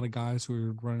talking a lot of guys who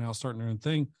are running out, starting their own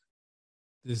thing.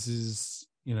 This is,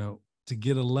 you know, to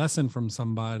get a lesson from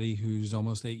somebody who's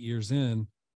almost 8 years in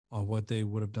on what they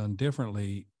would have done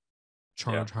differently,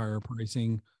 charge higher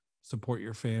pricing, support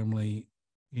your family,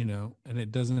 you know, and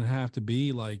it doesn't have to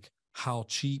be like, how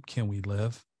cheap can we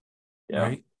live?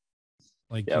 Right?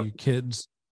 Like your kids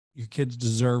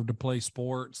deserve to play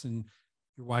sports, and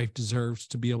your wife deserves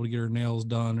to be able to get her nails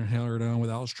done or hair done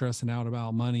without stressing out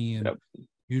about money. And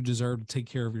you deserve to take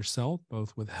care of yourself,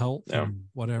 both with health and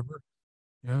whatever.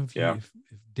 You know, if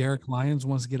Derek Lyons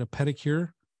wants to get a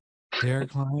pedicure,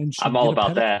 Derek Lyons should I'm all get a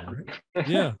about that. Right?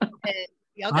 Yeah.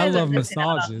 I love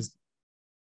massages.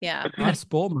 Yeah. I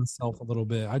spoil myself a little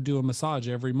bit. I do a massage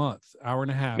every month, hour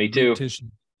and a half. Me too. Tissue,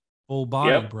 full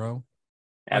body, bro.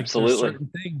 Like, Absolutely. there's certain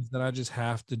things that I just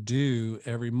have to do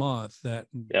every month that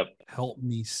help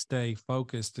me stay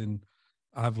focused. And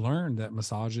I've learned that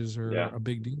massages are a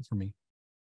big deal for me.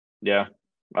 Yeah.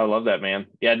 I love that, man.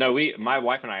 Yeah, no, my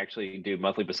wife and I actually do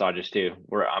monthly massages too.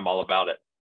 I'm all about it.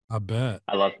 I bet.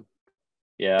 I love it.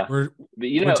 Yeah. We're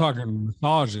talking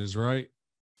massages, right?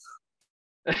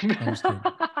 I'm just kidding.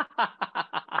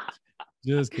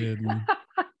 Just kidding.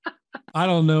 I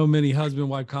don't know many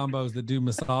husband-wife combos that do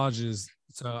massages,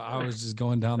 so I was just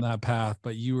going down that path.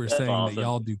 But you were saying awesome. That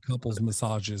y'all do couples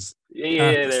massages.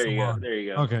 Yeah, there you go. There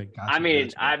you go. Okay. Gotcha,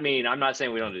 I mean, I'm not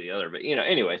saying we don't do the other, but you know,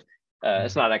 anyways,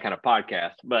 it's not that kind of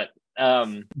podcast. But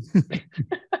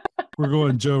we're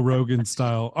going Joe Rogan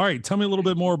style. All right, tell me a little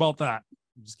bit more about that.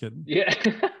 I'm just kidding. Yeah,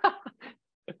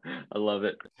 I love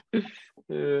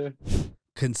it.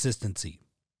 Consistency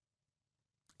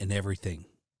in everything.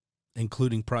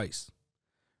 including price,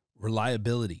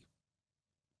 reliability,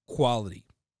 quality,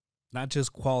 not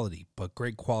just quality, but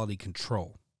great quality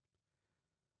control.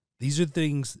 These are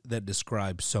things that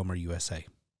describe Somer USA.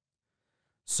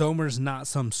 Somer's not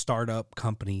some startup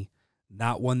company,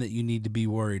 not one that you need to be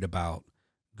worried about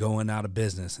going out of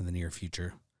business in the near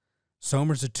future.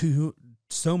 Somer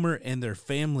and their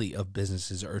family of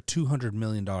businesses are $200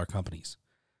 million companies.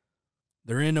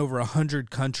 They're in over 100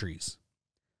 countries,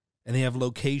 and they have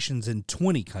locations in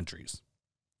 20 countries.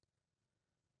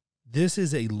 This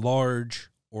is a large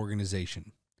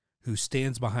organization who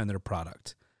stands behind their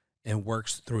product and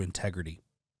works through integrity.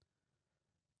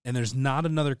 And there's not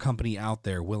another company out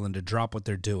there willing to drop what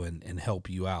they're doing and help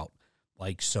you out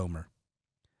like Somer.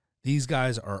 These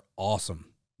guys are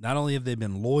awesome. Not only have they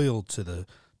been loyal to the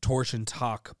Torch and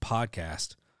Talk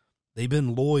podcast, they've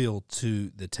been loyal to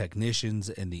the technicians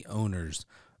and the owners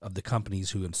of the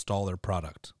companies who install their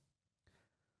product.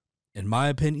 In my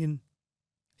opinion,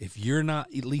 if you're not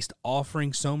at least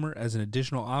offering Somer as an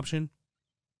additional option,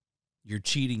 you're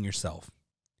cheating yourself.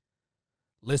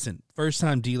 Listen,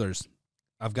 first-time dealers,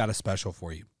 I've got a special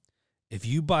for you. If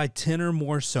you buy 10 or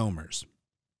more Somers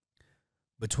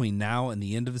between now and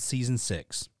the end of the season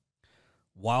 6,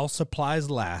 while supplies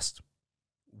last,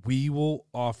 we will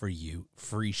offer you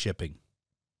free shipping.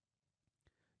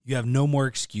 You have no more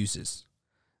excuses.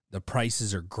 The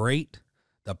prices are great.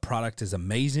 The product is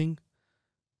amazing.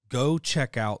 Go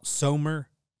check out Somer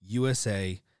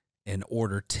USA and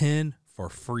order 10 for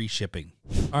free shipping.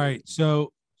 All right.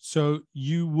 So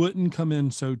you wouldn't come in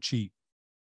so cheap.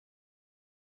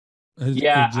 Did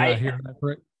I hear that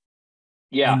correct?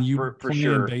 Yeah, and you for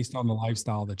sure. Based on the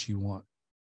lifestyle that you want.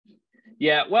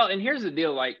 Yeah. Well, and here's the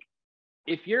deal. Like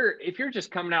if you're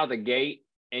just coming out of the gate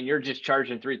and you're just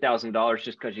charging $3,000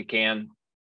 just because you can,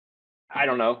 I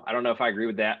don't know. I don't know if I agree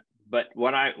with that. But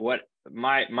what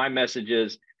my message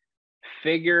is,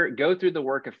 go through the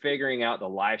work of figuring out the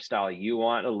lifestyle you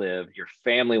want to live, your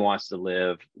family wants to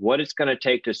live, what it's going to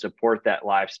take to support that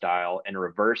lifestyle, and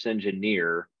reverse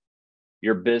engineer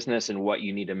your business and what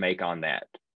you need to make on that.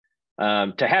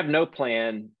 To have no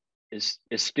plan is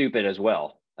stupid as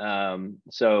well.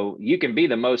 So you can be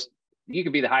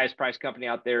the highest priced company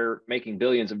out there making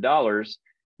billions of dollars,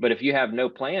 but if you have no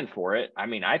plan for it, I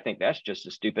mean, I think that's just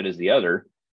as stupid as the other.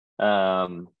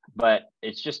 But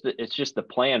it's just the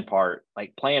plan part.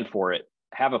 Like, plan for it,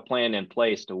 have a plan in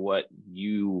place to what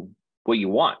you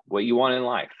want in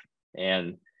life.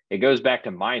 And it goes back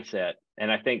to mindset.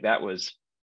 And I think that was,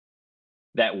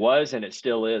 and it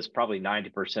still is, probably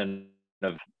 90%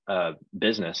 of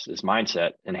business is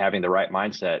mindset, and having the right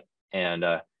mindset. And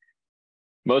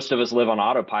most of us live on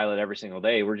autopilot every single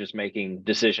day. We're just making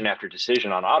decision after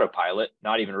decision on autopilot,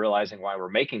 not even realizing why we're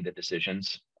making the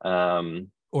decisions.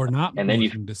 Or not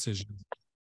making decisions.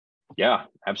 Yeah,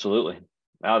 absolutely.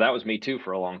 Oh, that was me too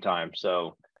for a long time.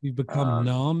 So we've become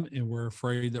numb, and we're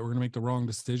afraid that we're going to make the wrong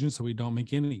decision, so we don't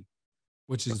make any,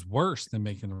 which is worse than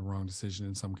making the wrong decision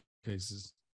in some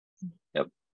cases. Yep.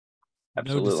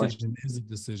 Absolutely. No decision is a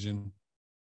decision.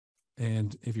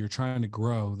 And if you're trying to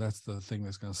grow, that's the thing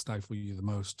that's going to stifle you the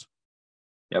most.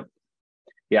 Yep.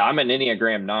 Yeah, I'm an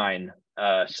Enneagram 9.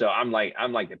 So I'm like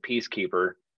the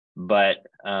peacekeeper, but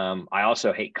I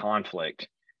also hate conflict.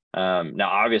 Now,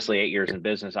 obviously, 8 years in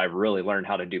business, I've really learned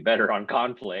how to do better on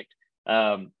conflict.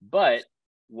 But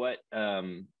what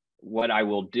I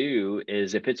will do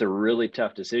is, if it's a really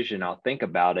tough decision, I'll think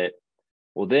about it.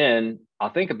 Well, then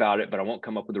I'll think about it, but I won't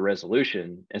come up with a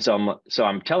resolution. And so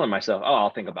I'm telling myself, oh,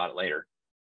 I'll think about it later.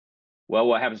 Well,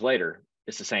 what happens later?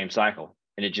 It's the same cycle,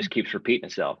 and it just keeps repeating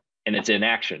itself, and it's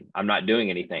inaction. I'm not doing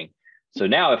anything. So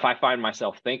now if I find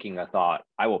myself thinking a thought,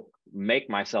 I will make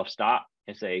myself stop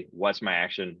and say, what's my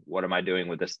action? What am I doing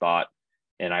with this thought?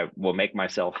 And I will make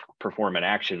myself perform an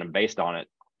action and based on it.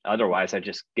 Otherwise, I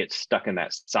just get stuck in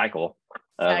that cycle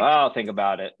of, oh, I'll think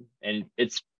about it. And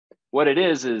it's what it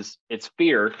is it's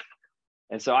fear.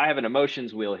 And so I have an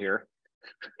emotions wheel here.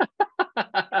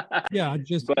 Yeah, I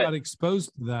just got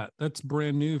exposed to that. That's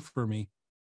brand new for me.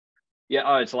 Yeah,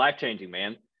 oh, it's life-changing,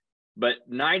 man. But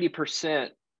 90%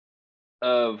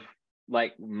 of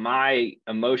like my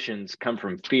emotions come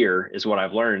from fear, is what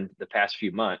I've learned the past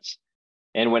few months.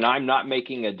 And when I'm not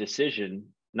making a decision,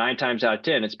 9 times out of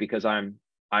 10, it's because I'm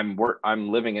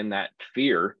living in that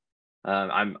fear.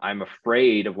 I'm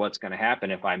afraid of what's going to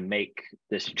happen if I make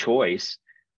this choice.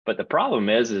 But the problem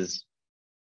is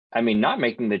not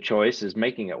making the choice is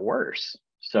making it worse.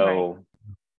 So,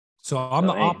 right. So I'm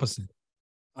the opposite.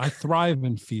 I thrive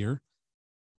in fear,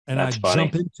 and I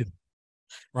jump into it.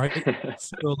 Right.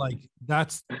 So like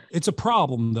it's a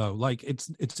problem though. Like it's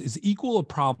equal a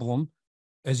problem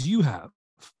as you have.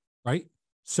 right?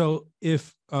 So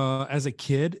if as a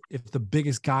kid, if the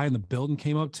biggest guy in the building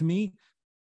came up to me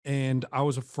and I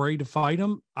was afraid to fight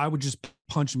him, I would just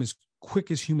punch him as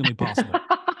quick as humanly possible.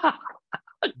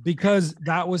 Because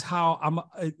that was how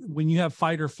when you have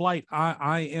fight or flight,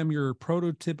 I am your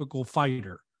prototypical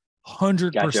fighter,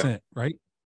 100%, Gotcha. right?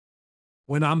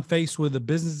 When I'm faced with a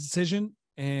business decision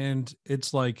and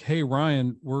it's like, hey,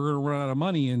 Ryan, we're going to run out of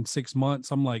money in 6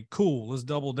 months. I'm like, cool, let's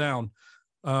double down.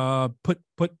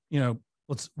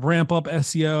 Let's ramp up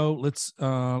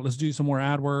SEO. Let's do some more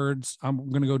AdWords. I'm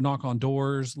going to go knock on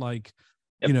doors. Like,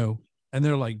 Yep. and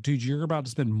they're like, dude, you're about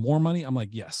to spend more money. I'm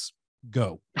like, yes,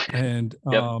 go. And,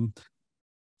 Yep.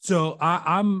 so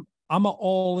I'm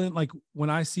all in. Like when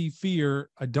I see fear,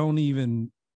 a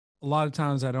lot of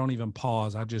times I don't even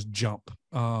pause. I just jump.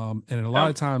 And a lot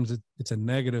of times it's a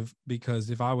negative, because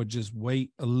if I would just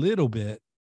wait a little bit,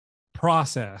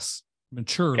 process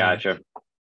maturely, Gotcha.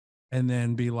 and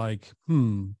then be like,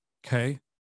 okay,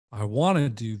 I want to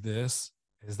do this.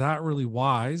 Is that really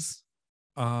wise?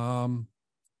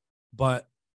 But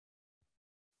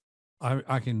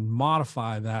I can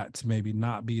modify that to maybe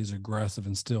not be as aggressive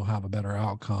and still have a better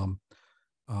outcome.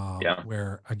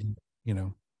 Where I can,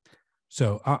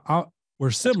 so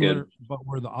we're similar, but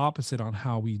we're the opposite on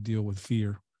how we deal with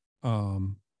fear. I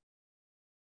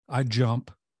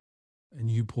jump and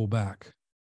you pull back.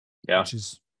 Yeah. Which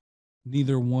is,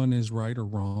 neither one is right or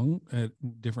wrong at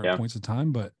different points of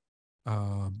time, but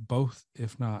both,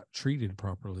 if not treated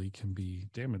properly, can be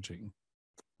damaging,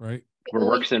 right? We're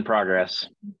works in progress.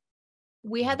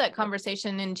 We had that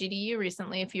conversation in GDU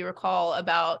recently, if you recall,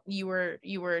 about you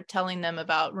were telling them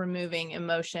about removing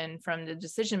emotion from the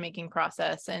decision-making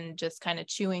process and just kind of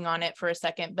chewing on it for a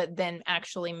second, but then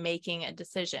actually making a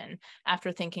decision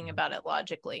after thinking about it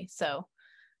logically. So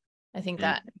I think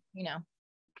that,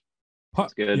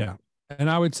 That's good. Yeah. And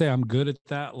I would say I'm good at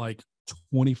that, like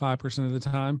 25% of the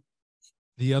time.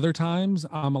 The other times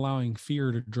I'm allowing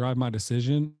fear to drive my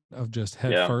decision of just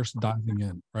head first diving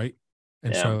in. Right.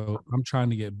 And so I'm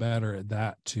trying to get better at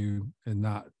that too, and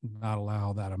not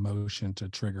allow that emotion to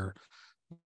trigger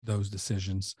those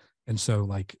decisions. And so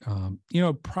like,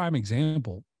 prime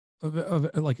example of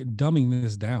like dumbing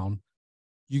this down,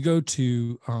 you go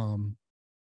to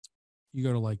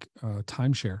like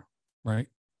timeshare, right?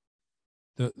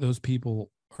 Those people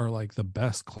are like the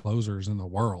best closers in the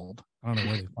world. I don't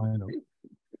know where they find them.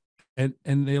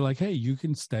 And they're like, hey, you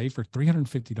can stay for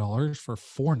 $350 for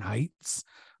 4 nights,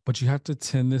 but you have to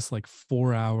attend this like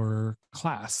 4-hour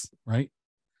class, right?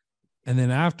 And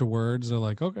then afterwards, they're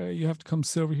like, okay, you have to come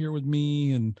sit over here with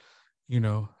me, and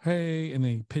hey, and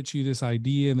they pitch you this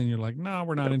idea, and then you're like, no,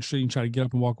 we're not interested. You try to get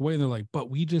up and walk away, and they're like, but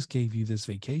we just gave you this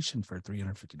vacation for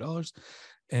 $350,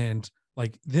 and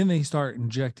like then they start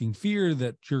injecting fear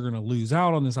that you're going to lose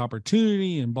out on this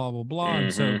opportunity and blah blah blah.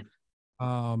 Mm-hmm. And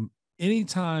so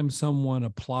anytime someone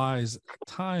applies a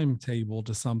timetable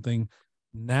to something,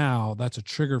 now that's a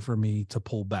trigger for me to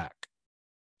pull back.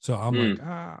 So I'm like,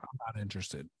 I'm not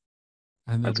interested.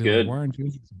 And they'll be like, why aren't you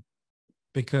interested?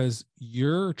 Because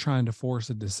you're trying to force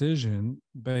a decision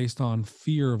based on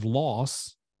fear of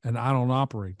loss, and I don't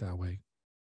operate that way.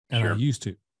 And I used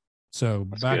to. So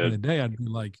back in the day, I'd be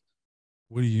like,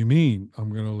 what do you mean I'm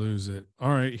going to lose it? All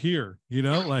right, here,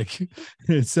 like,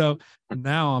 so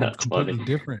now I'm completely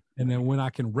different. And then when I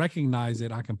can recognize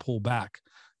it, I can pull back.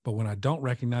 But when I don't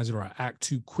recognize it or I act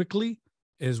too quickly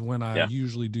is when I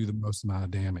usually do the most amount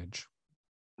of damage.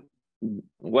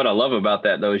 What I love about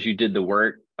that, though, is you did the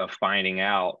work of finding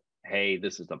out, hey,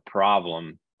 this is a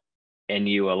problem, and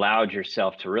you allowed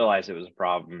yourself to realize it was a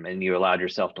problem, and you allowed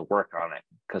yourself to work on it.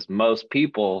 Because most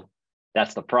people,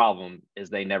 that's the problem, is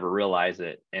they never realize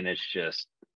it, and it's just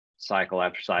cycle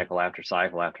after cycle after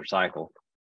cycle after cycle.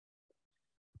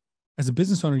 As a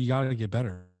business owner, you got to get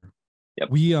better. Yep.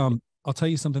 I'll tell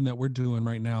you something that we're doing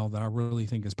right now that I really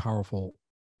think is powerful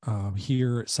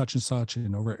here at such and such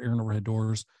and over at Aaron Overhead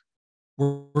Doors.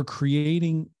 We're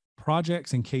creating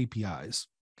projects and KPIs.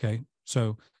 Okay.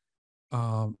 So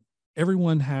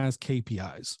everyone has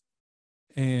KPIs,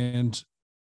 and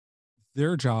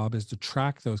their job is to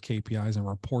track those KPIs and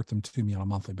report them to me on a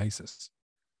monthly basis.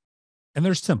 And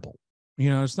they're simple.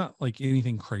 It's not like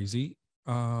anything crazy,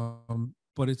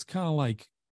 but it's kind of like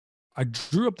I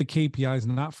drew up the KPIs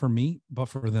not for me, but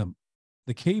for them.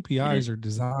 The KPIs are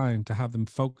designed to have them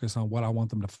focus on what I want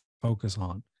them to focus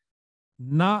on,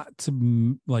 not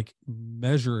to like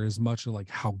measure as much of like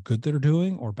how good they're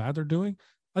doing or bad they're doing.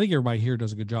 I think everybody here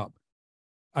does a good job.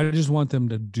 I just want them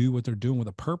to do what they're doing with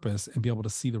a purpose and be able to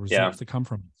see the results that come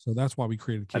from it. So that's why we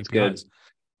created KPIs. That's good.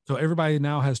 So everybody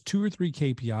now has 2 or 3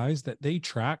 KPIs that they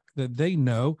track, that they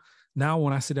know Now,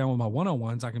 when I sit down with my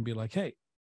one-on-ones, I can be like, hey,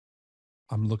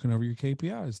 I'm looking over your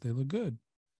KPIs. They look good.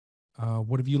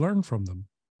 What have you learned from them?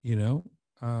 You know,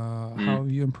 how have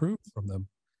you improved from them?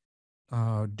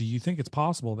 Do you think it's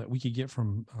possible that we could get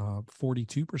from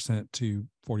 42% to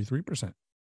 43%?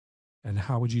 And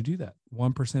how would you do that?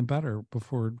 1% better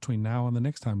between now and the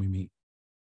next time we meet,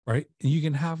 right? And you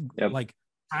can have like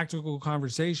practical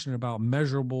conversation about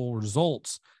measurable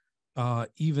results,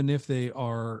 even if they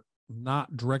are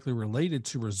not directly related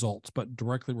to results, but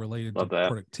directly related to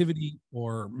productivity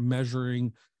or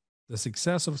measuring the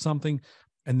success of something.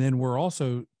 And then we're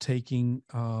also taking,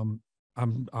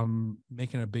 I'm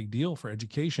making a big deal for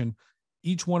education.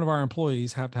 Each one of our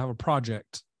employees have to have a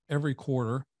project every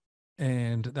quarter.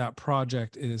 And that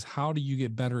project is, how do you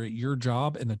get better at your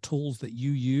job and the tools that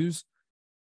you use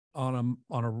on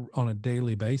a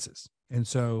daily basis? And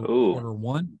so quarter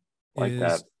one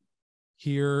is,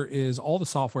 here is all the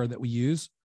software that we use,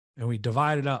 and we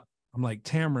divide it up. I'm like,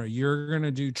 Tamara, you're going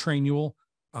to do Trainual.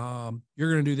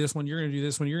 You're going to do this one. You're going to do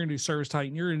this one. You're going to do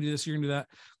ServiceTitan. You're going to do this. You're going to do that.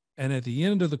 And at the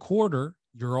end of the quarter,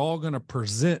 you're all going to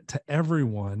present to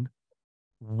everyone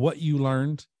what you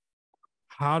learned.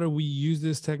 How do we use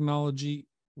this technology?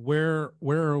 Where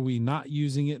are we not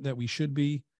using it that we should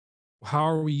be? How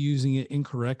are we using it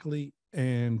incorrectly?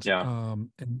 And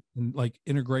like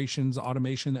integrations,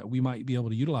 automation that we might be able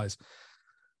to utilize.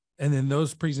 And then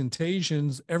those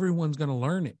presentations, everyone's going to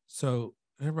learn it. So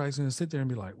everybody's going to sit there and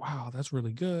be like, wow, that's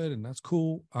really good. And that's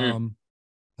cool. And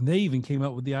they even came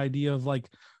up with the idea of like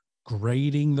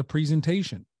grading the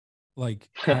presentation, like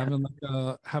having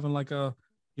like a,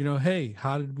 you know, hey,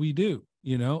 how did we do?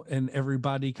 You know, and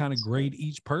everybody kind of grade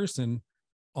each person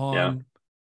on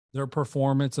their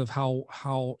performance of how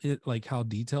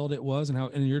detailed it was,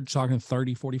 and you're talking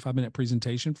 30, 45-minute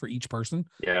presentation for each person.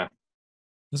 Yeah.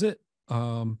 That's it.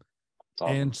 Awesome.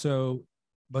 And so,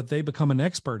 but they become an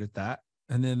expert at that.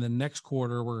 And then the next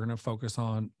quarter, we're going to focus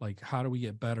on like, how do we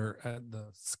get better at the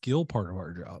skill part of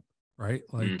our job, right?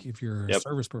 Like if you're a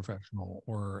service professional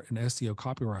or an SEO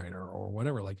copywriter or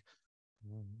whatever, like,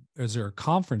 is there a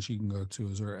conference you can go to?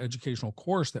 Is there an educational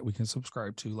course that we can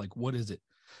subscribe to? Like, what is it?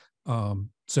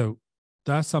 So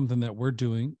that's something that we're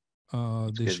doing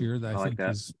this year that I think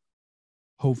is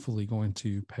hopefully going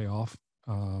to pay off.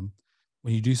 When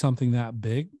you do something that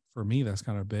big, for me, that's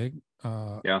kind of big.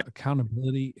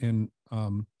 Accountability and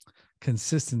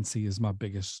consistency is my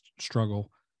biggest struggle.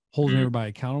 Holding everybody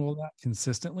accountable to that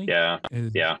consistently.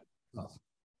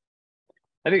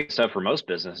 I think it's tough for most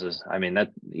businesses. I mean, that,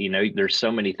 you know, there's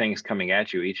so many things coming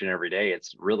at you each and every day.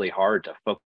 It's really hard to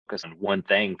focus on one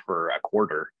thing for a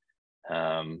quarter.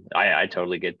 I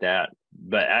totally get that,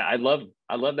 but I love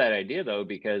that idea though,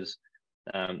 because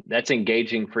that's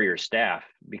engaging for your staff,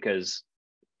 because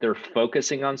they're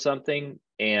focusing on something.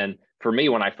 And for me,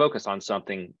 when I focus on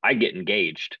something, I get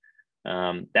engaged.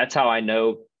 That's how I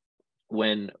know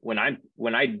when I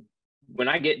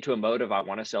get into a mode of I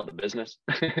want to sell the business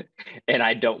and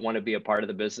I don't want to be a part of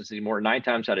the business anymore, 9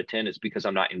 times out of 10 is because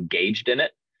I'm not engaged in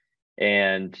it.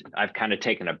 And I've kind of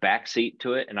taken a back seat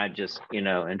to it. And I just, you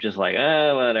know, I'm just like,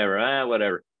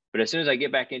 whatever. But as soon as I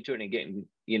get back into it and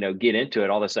get into it,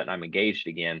 all of a sudden I'm engaged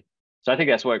again. So I think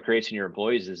that's what it creates in your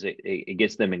employees, is it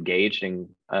gets them engaged, and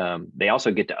they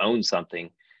also get to own something.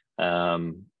 I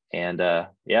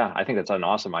think that's an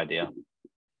awesome idea.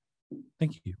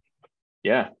 Thank you.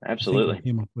 Yeah, absolutely. I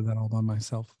came up with that all by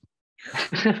myself.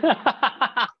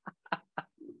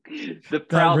 The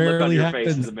proud look on your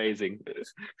face is amazing.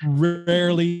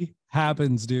 Rarely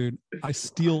happens, dude. I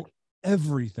steal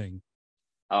everything.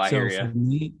 I hear you. For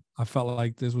me, I felt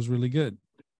like this was really good.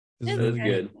 This is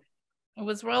good. It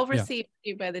was well received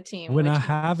by the team. When I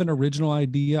have an original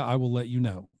idea, I will let you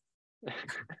know.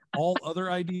 All other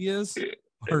ideas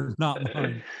are not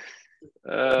mine.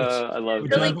 I love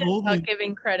it. Really good about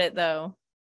giving credit, though.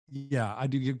 Yeah, I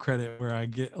do give credit where I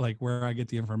get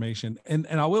the information. And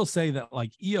I will say that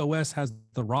like EOS has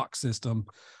the ROC system,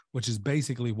 which is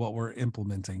basically what we're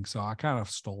implementing. So I kind of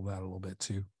stole that a little bit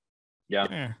too.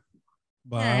 Yeah.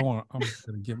 But I'm going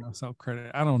to give myself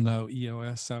credit. I don't know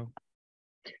EOS, so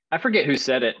I forget who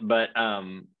said it, but I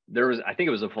think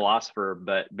it was a philosopher,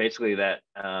 but basically that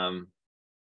it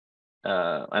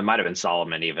might have been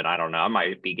Solomon even. I don't know. I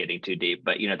might be getting too deep,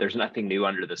 but there's nothing new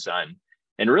under the sun.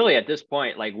 And really at this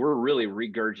point, like we're really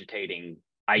regurgitating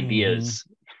ideas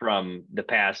from the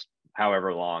past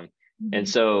however long. And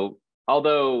so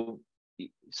although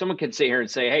someone could sit here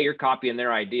and say, hey, you're copying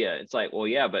their idea, it's like, well,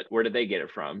 yeah, but where did they get it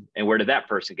from? And where did that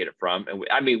person get it from?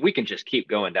 And we can just keep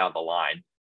going down the line.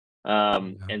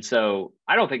 And so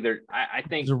I don't think I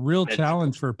think there's a real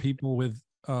challenge for people with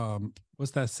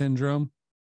what's that syndrome?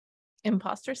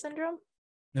 Imposter syndrome.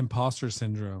 Imposter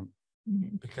syndrome,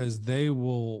 because they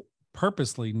will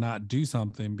purposely not do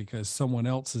something because someone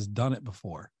else has done it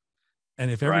before. And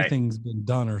if Right. everything's been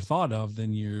done or thought of,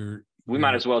 then we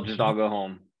might as well just all go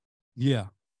home. Yeah.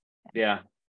 Yeah,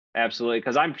 absolutely.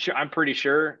 Because I'm pretty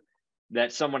sure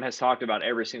that someone has talked about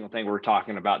every single thing we're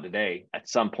talking about today at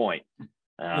some point.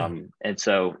 And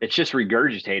so it's just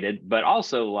regurgitated, but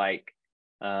also like,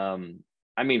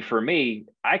 I mean, for me,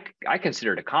 I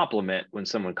consider it a compliment when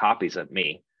someone copies of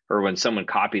me or when someone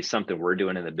copies something we're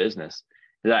doing in the business.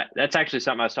 That's actually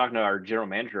something I was talking to our general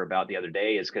manager about the other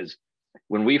day, is because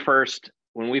when we first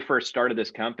started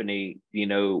this company, you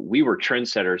know, we were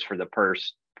trendsetters for the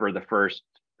first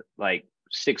like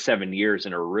 6-7 years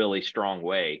in a really strong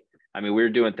way. I mean, we were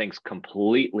doing things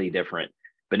completely different,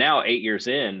 but now 8 years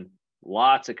in,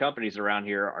 lots of companies around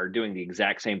here are doing the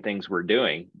exact same things we're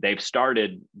doing. They've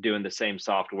started doing the same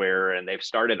software and they've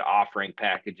started offering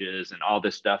packages and all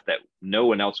this stuff that no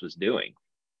one else was doing.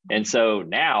 And so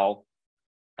now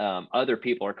other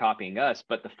people are copying us.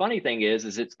 But the funny thing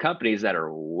is it's companies that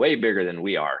are way bigger than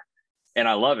we are. And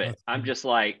I love it. I'm just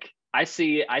like, I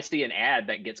see an ad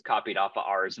that gets copied off of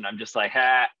ours and I'm just like,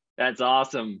 that's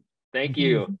awesome. Thank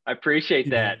you. I appreciate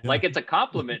that. Yeah. Like, it's a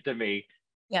compliment to me.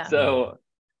 Yeah. So it's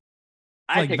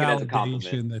I like take it as a compliment.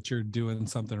 validation that you're doing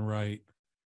something right,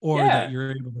 or that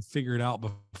you're able to figure it out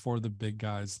before the big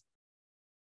guys.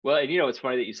 Well, and you know, it's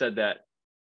funny that you said that.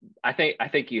 I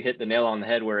think you hit the nail on the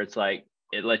head where it's like,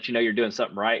 it lets you know you're doing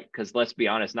something right. Because let's be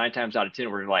honest, 9 times out of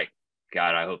 10, we're like,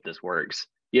 God, I hope this works.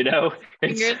 You know,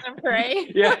 fingers and pray.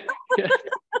 Yeah.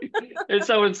 And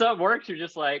so when something works, you're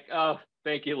just like, oh,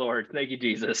 thank you, Lord. Thank you,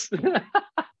 Jesus. 100%.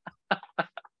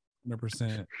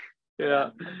 Yeah.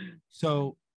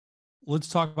 So let's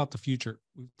talk about the future.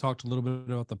 We've talked a little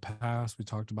bit about the past. We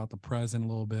talked about the present a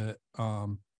little bit.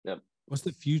 Yep. What's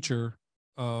the future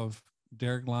of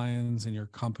Derek Lyons and your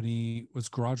company? Was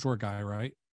Garage Door Guy,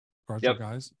 right? Garage Door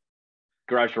Guys?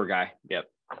 Garage Door Guy. Yep.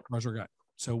 Garage Door Guy.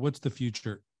 So what's the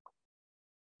future?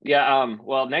 Yeah.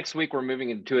 Well, next week we're moving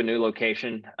into a new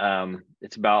location.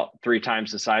 It's about 3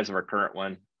 times the size of our current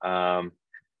one.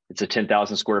 It's a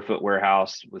 10,000 square foot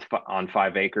warehouse on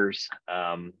 5 acres.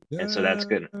 And so that's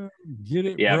good. Get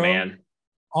it, yeah, bro. Man.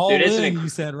 All dude, in, you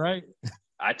said, right?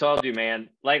 I told you, man.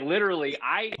 Like, literally,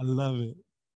 I love it.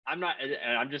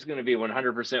 I'm just going to be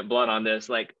 100% blunt on this.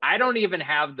 Like, I don't even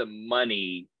have the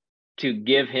money to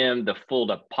give him the full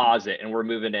deposit, and we're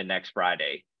moving in next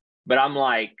Friday. But I'm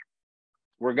like,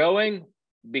 we're going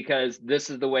because this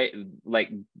is the way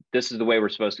we're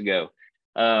supposed to go.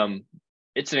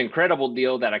 It's an incredible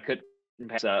deal that I couldn't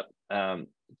pass up.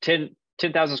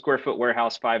 10,000 square foot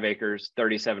warehouse, 5 acres,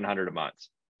 $3,700 a month.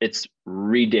 It's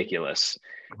ridiculous.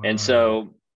 Wow.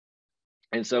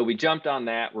 And so we jumped on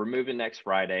that. We're moving next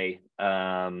Friday.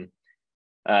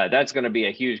 That's going to be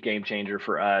a huge game changer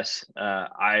for us.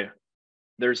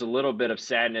 There's a little bit of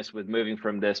sadness with moving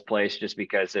from this place just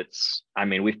because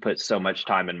we've put so much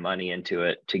time and money into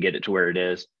it to get it to where it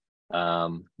is.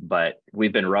 But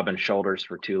we've been rubbing shoulders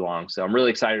for too long. So I'm really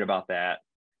excited about that.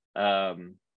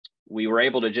 We were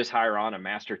able to just hire on a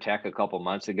master tech a couple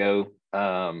months ago.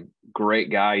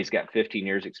 Great guy. He's got 15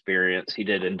 years experience. He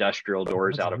did industrial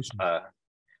doors out of,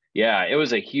 it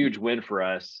was a huge win for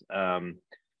us.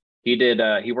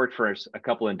 He worked for a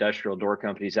couple industrial door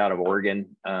companies out of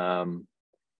Oregon.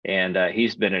 And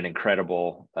he's been an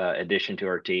incredible addition to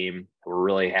our team. We're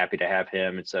really happy to have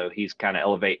him. And so he's kind of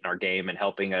elevating our game and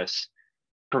helping us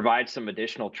provide some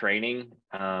additional training.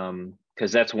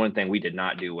 Because that's one thing we did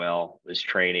not do well, was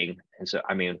training. And so,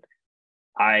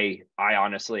 I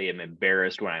honestly am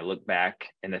embarrassed when I look back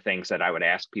and the things that I would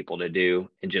ask people to do,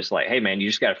 and just like, hey man, you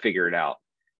just got to figure it out.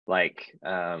 Like,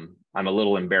 I'm a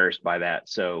little embarrassed by that.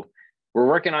 So we're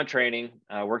working on training,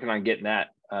 working on getting that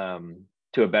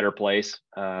to a better place.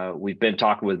 We've been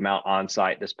talking with Mount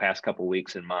Onsite this past couple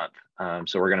weeks and month.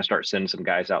 So we're going to start sending some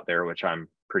guys out there, which I'm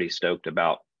pretty stoked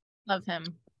about. Love him.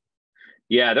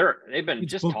 Yeah, they've been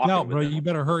just talking out, bro. them. You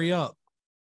better hurry up.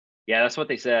 Yeah, that's what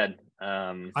they said.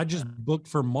 I just booked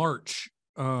for March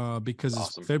because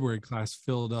his February class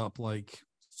filled up like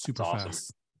super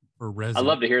fast for residents. I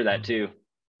love to hear that too.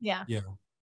 Yeah. Yeah.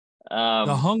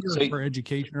 The hunger for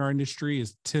education in our industry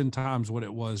is 10 times what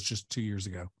it was just 2 years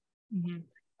ago. Mm-hmm.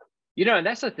 You know, and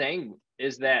that's the thing,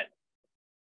 is that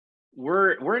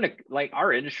we're in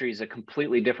our industry is a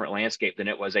completely different landscape than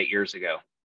it was 8 years ago.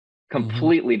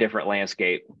 Completely different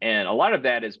landscape. And a lot of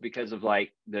that is because of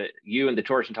like you and the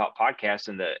Torch and Talk podcast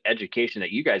and the education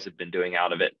that you guys have been doing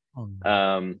out of it.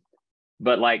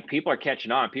 But like, people are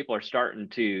catching on. People are starting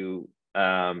to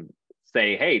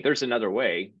say, hey, there's another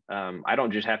way. I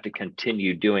don't just have to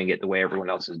continue doing it the way everyone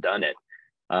else has done it.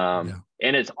 And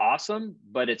it's awesome,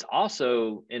 but it's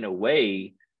also in a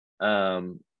way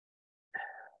kind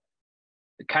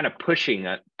of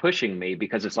pushing me,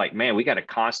 because it's like, man, we got to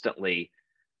constantly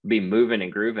be moving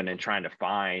and grooving and trying to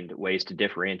find ways to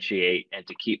differentiate and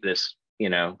to keep this,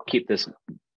 keep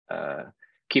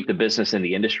the business in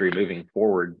the industry moving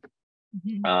forward.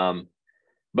 Mm-hmm.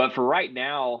 But for right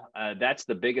now, that's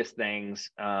the biggest things.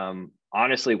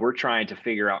 Honestly, we're trying to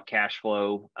figure out cash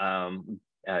flow,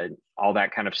 all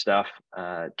that kind of stuff,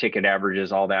 ticket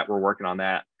averages, all that. We're working on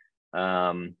that.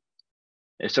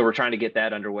 So we're trying to get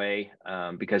that underway,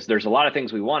 because there's a lot of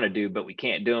things we want to do, but we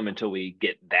can't do them until we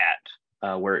get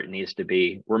that where it needs to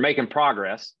be. We're making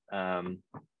progress.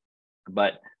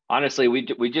 But honestly,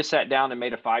 we just sat down and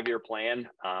made a 5-year plan.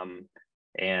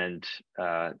 And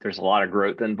there's a lot of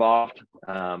growth involved,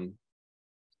 a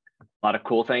lot of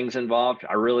cool things involved.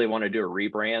 I really want to do a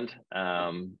rebrand,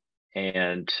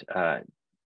 and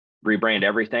rebrand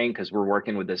everything, because we're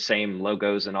working with the same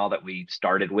logos and all that we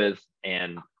started with,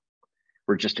 and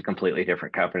we're just a completely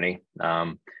different company.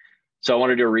 So I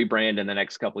want to do a rebrand in the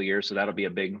next couple of years. So that'll be a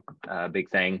big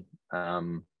thing.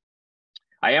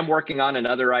 I am working on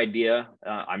another idea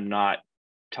I'm not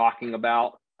talking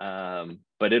about,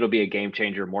 but it'll be a game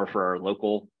changer more for our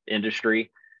local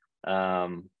industry.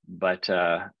 But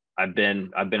I've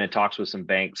been in talks with some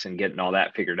banks and getting all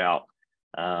that figured out.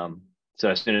 So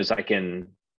as soon as I can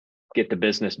get the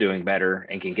business doing better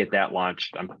and can get that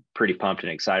launched, I'm pretty pumped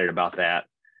and excited about that.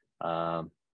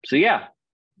 So yeah,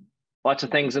 lots of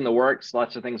things in the works,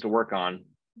 lots of things to work on.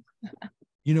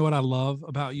 You know what I love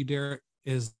about you, Derek,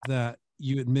 is that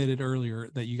you admitted earlier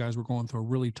that you guys were going through a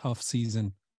really tough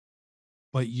season,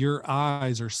 but your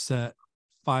eyes are set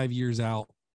 5 years out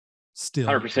still.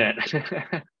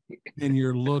 100%. And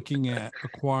you're looking at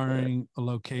acquiring a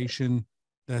location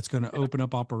that's going to open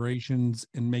up operations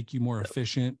and make you more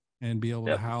efficient and be able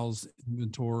to house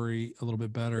inventory a little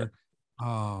bit better,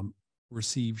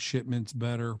 receive shipments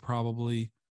better,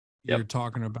 probably. You're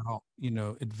talking about,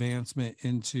 advancement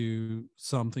into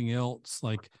something else.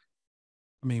 Like,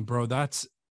 I mean, bro, that's,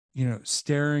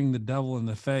 staring the devil in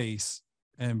the face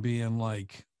and being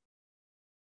like,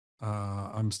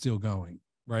 I'm still going,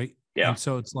 right? Yeah. And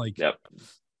so it's like,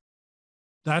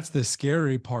 that's the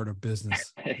scary part of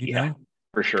business, you know,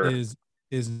 for sure, is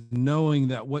knowing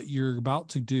that what you're about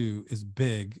to do is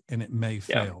big and it may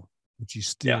fail, but you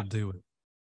still do it.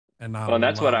 And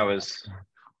that's what I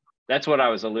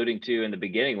was alluding to in the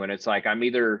beginning, when it's like,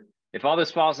 if all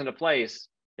this falls into place,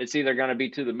 it's either going to be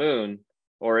to the moon,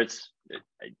 or it's,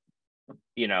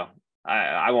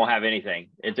 I won't have anything.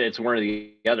 It's one or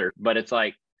the other. But it's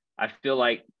like, I feel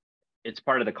like it's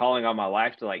part of the calling on my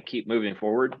life to like keep moving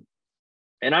forward.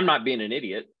 And I'm not being an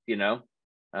idiot,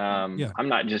 I'm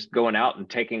not just going out and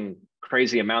taking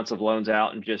crazy amounts of loans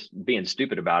out and just being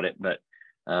stupid about it. But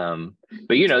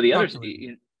the others,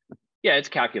 it's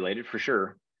calculated for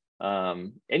sure.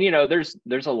 And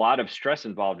there's a lot of stress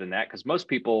involved in that, because most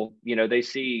people, they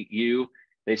see you,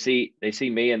 they see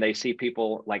me, and they see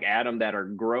people like Adam that are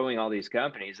growing all these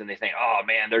companies, and they think, oh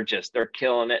man, they're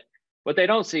killing it. What they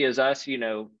don't see is us,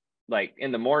 like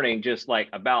in the morning, just like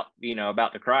about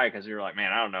to cry, because you're like,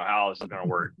 man, I don't know how this is going to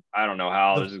work. I don't know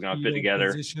how this is going to fit together.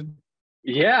 Position.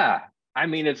 Yeah. I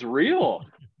mean, it's real,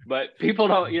 but people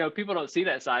don't see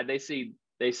that side. They see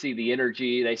the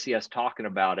energy, they see us talking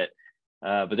about it.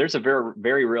 But there's a very,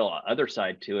 very real other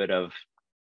side to it of,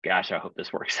 gosh, I hope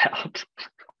this works out.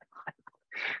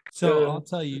 So I'll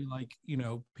tell you, like,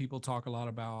 people talk a lot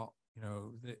about,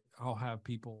 that I'll have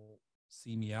people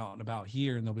see me out and about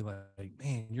here, and they'll be like,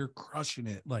 man, you're crushing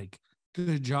it. Like,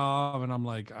 good job. And I'm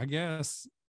like, I guess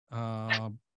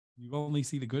you only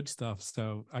see the good stuff.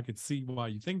 So I could see why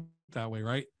you think that way.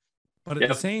 Right. But at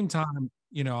the same time,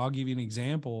 I'll give you an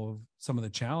example of some of the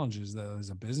challenges that as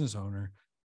a business owner,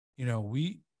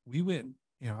 we went,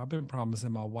 I've been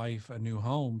promising my wife a new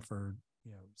home for,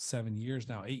 7 years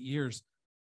now, 8 years.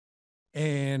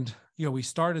 And, we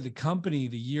started the company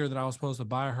the year that I was supposed to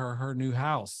buy her new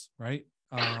house. Right.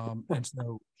 And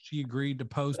so she agreed to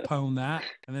postpone that.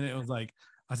 And then it was like,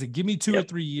 I said, give me 2 or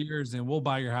 3 years and we'll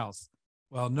buy your house.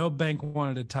 Well, no bank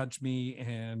wanted to touch me,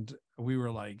 and we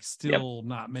were like still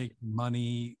not making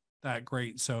money that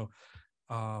great. So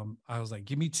I was like,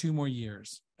 give me 2 more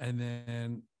years. And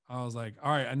then I was like,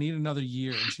 all right, I need another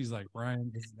year. And she's like,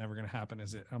 Ryan, this is never going to happen,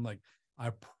 is it? I'm like,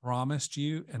 I promised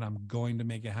you, and I'm going to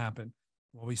make it happen.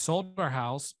 Well, we sold our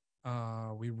house.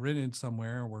 We rented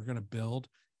somewhere, and we're going to build.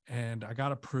 And I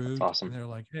got approved. That's awesome. And they're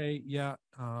like, hey,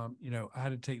 I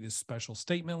had to take this special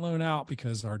statement loan out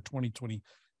because our 2020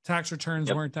 tax returns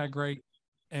Yep. weren't that great,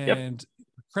 and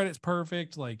credit's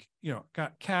perfect. Like,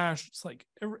 got cash. It's like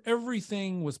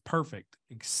everything was perfect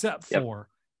except for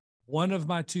one of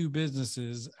my two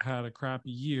businesses had a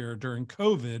crappy year during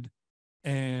COVID,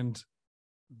 and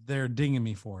they're dinging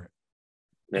me for it.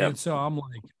 Yep. And so I'm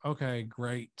like, okay,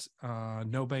 great.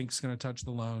 No bank's going to touch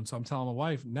the loan. So I'm telling my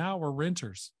wife, now we're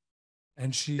renters.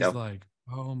 And she's like,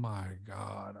 oh my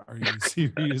God, are you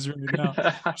serious right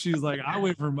now? She's like, I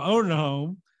went from owning a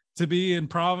home to be in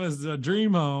province, a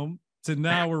dream home, to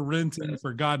now we're renting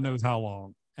for God knows how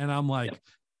long. And I'm like,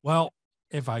 well,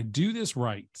 if I do this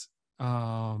right,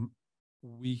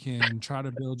 we can try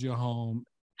to build you a home,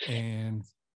 and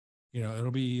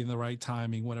it'll be in the right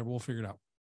timing, whatever, we'll figure it out.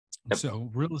 So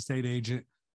real estate agent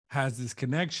has this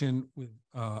connection with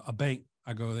a bank.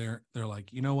 I go there. They're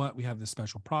like, you know what? We have this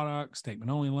special product,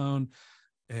 statement only loan.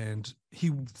 And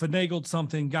he finagled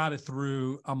something, got it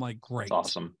through. I'm like, great. That's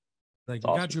awesome. Like,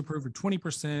 got you approved for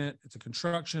 20%. It's a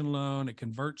construction loan. It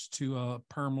converts to a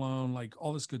perm loan, like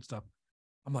all this good stuff.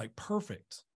 I'm like,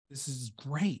 perfect. This is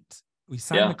great. We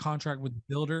signed the contract with the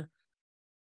builder.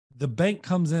 The bank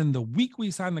comes in the week we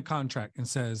sign the contract and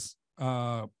says,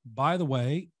 by the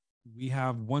way, we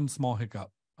have one small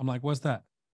hiccup. I'm like, what's that?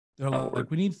 They're like,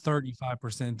 we need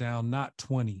 35% down, not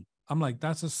 20. I'm like,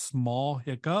 that's a small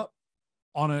hiccup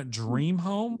on a dream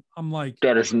home. I'm like,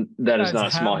 that is not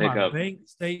a small hiccup. Bank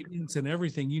statements and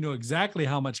everything. You know exactly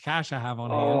how much cash I have on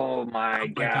hand. Oh my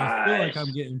God. I feel like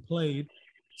I'm getting played.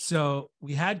 So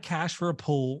we had cash for a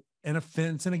pool and a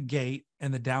fence and a gate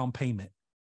and the down payment.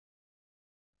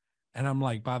 And I'm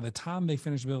like, by the time they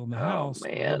finish building the house,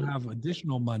 we'll have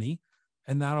additional money,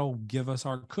 and that'll give us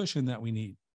our cushion that we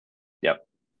need. Yep.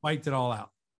 Wiped it all out.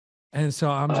 And so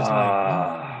I'm just like,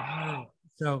 oh.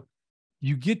 So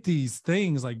you get these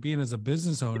things like being as a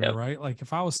business owner, right? Like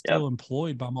if I was still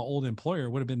employed by my old employer, it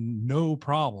would have been no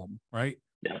problem, right?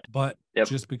 But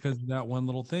just because of that one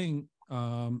little thing,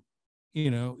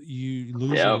 you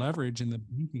lose your leverage in the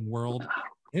banking world.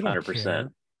 They don't 100%. Care.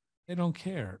 They don't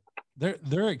care.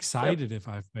 They're excited if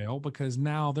I fail, because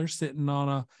now they're sitting on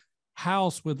a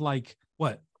house with like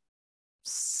what,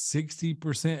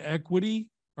 60% equity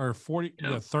or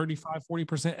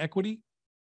 35-40% equity.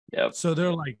 So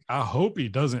they're like, I hope he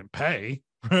doesn't pay,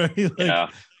 right?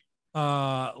 Like,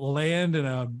 land in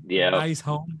a nice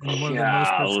home in one of the most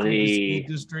prestigious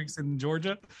school districts in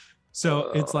Georgia.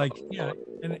 So it's like,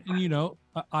 and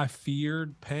I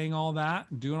feared paying all that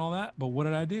and doing all that, but what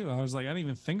did I do? I was like, I didn't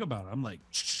even think about it. I'm like,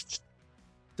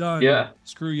 done.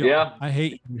 Screw you. I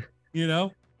hate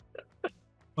you.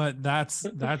 But that's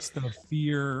the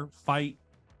fear fight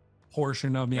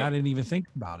portion of me. I didn't even think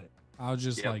about it. I was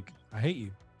just like, I hate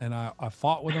you. And I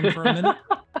fought with them for a minute.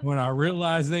 When I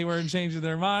realized they weren't changing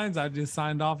their minds, I just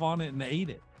signed off on it and ate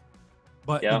it.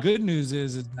 But the good news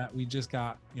is that we just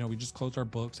got, we just closed our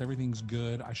books. Everything's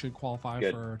good. I should qualify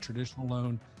for a traditional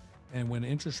loan. And when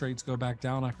interest rates go back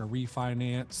down, I can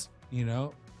refinance,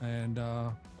 and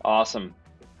awesome.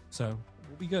 So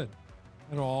we'll be good.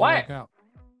 It'll all work out.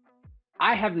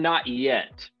 I have not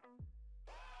yet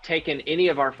taken any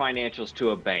of our financials to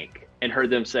a bank and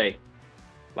heard them say,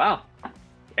 wow,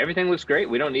 everything looks great.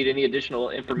 We don't need any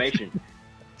additional information.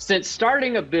 Since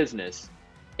starting a business,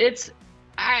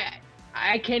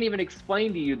 I can't even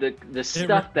explain to you the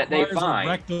stuff that they find.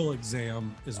 A rectal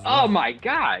exam is. Oh my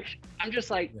gosh! I'm just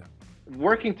like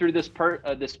working through this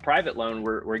this private loan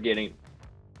we're getting.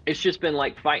 It's just been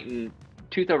like fighting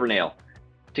tooth over nail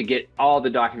to get all the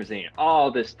documents in,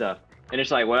 all this stuff. And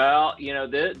it's like, well,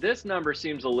 this number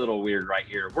seems a little weird right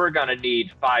here. We're gonna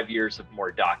need 5 years of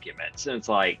more documents. And it's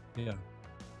like,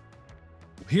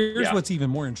 Here's what's even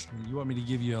more interesting. You want me to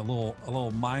give you a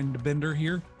little mind bender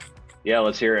here? Yeah,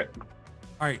 let's hear it.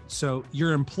 All right. So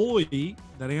your employee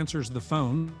that answers the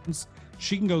phones,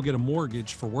 she can go get a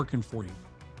mortgage for working for you.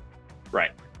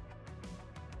 Right.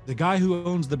 The guy who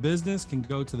owns the business can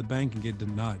go to the bank and get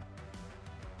denied.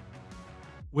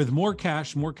 With more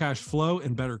cash flow,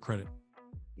 and better credit.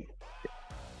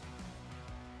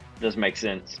 Doesn't make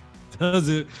sense. Does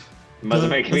it? Doesn't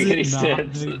make any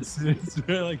sense.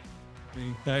 Like,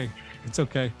 hey, it's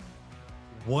okay.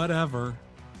 Whatever.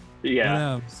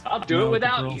 Yeah. Whatevs. I'll do it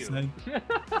without you.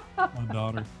 My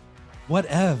daughter.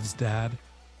 Whatevs, Dad.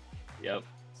 Yep.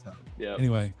 So,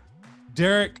 anyway,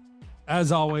 Derek,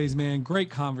 as always, man, great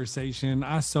conversation.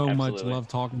 I much love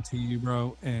talking to you,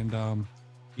 bro. And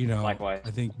likewise.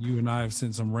 I think you and I have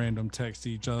sent some random texts to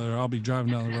each other. I'll be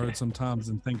driving down the road sometimes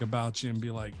and think about you and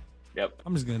be like,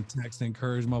 I'm just going to text and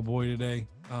encourage my boy today.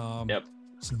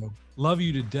 So love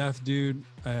you to death, dude.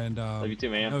 And love you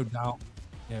too, man. No doubt.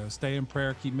 Stay in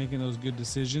prayer, keep making those good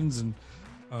decisions, and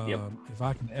If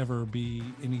I can ever be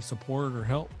any support or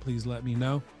help, please let me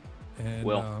know.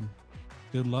 And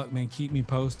good luck, man. Keep me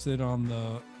posted on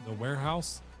the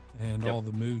warehouse and all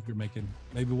the moves you're making.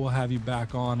 Maybe we'll have you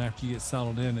back on after you get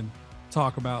settled in and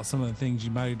talk about some of the things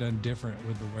you might have done different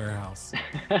with the warehouse.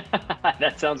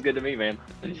 That sounds good to me, man.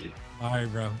 All right,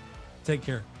 bro. Take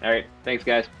care. All right. Thanks,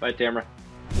 guys. Bye, Tamara.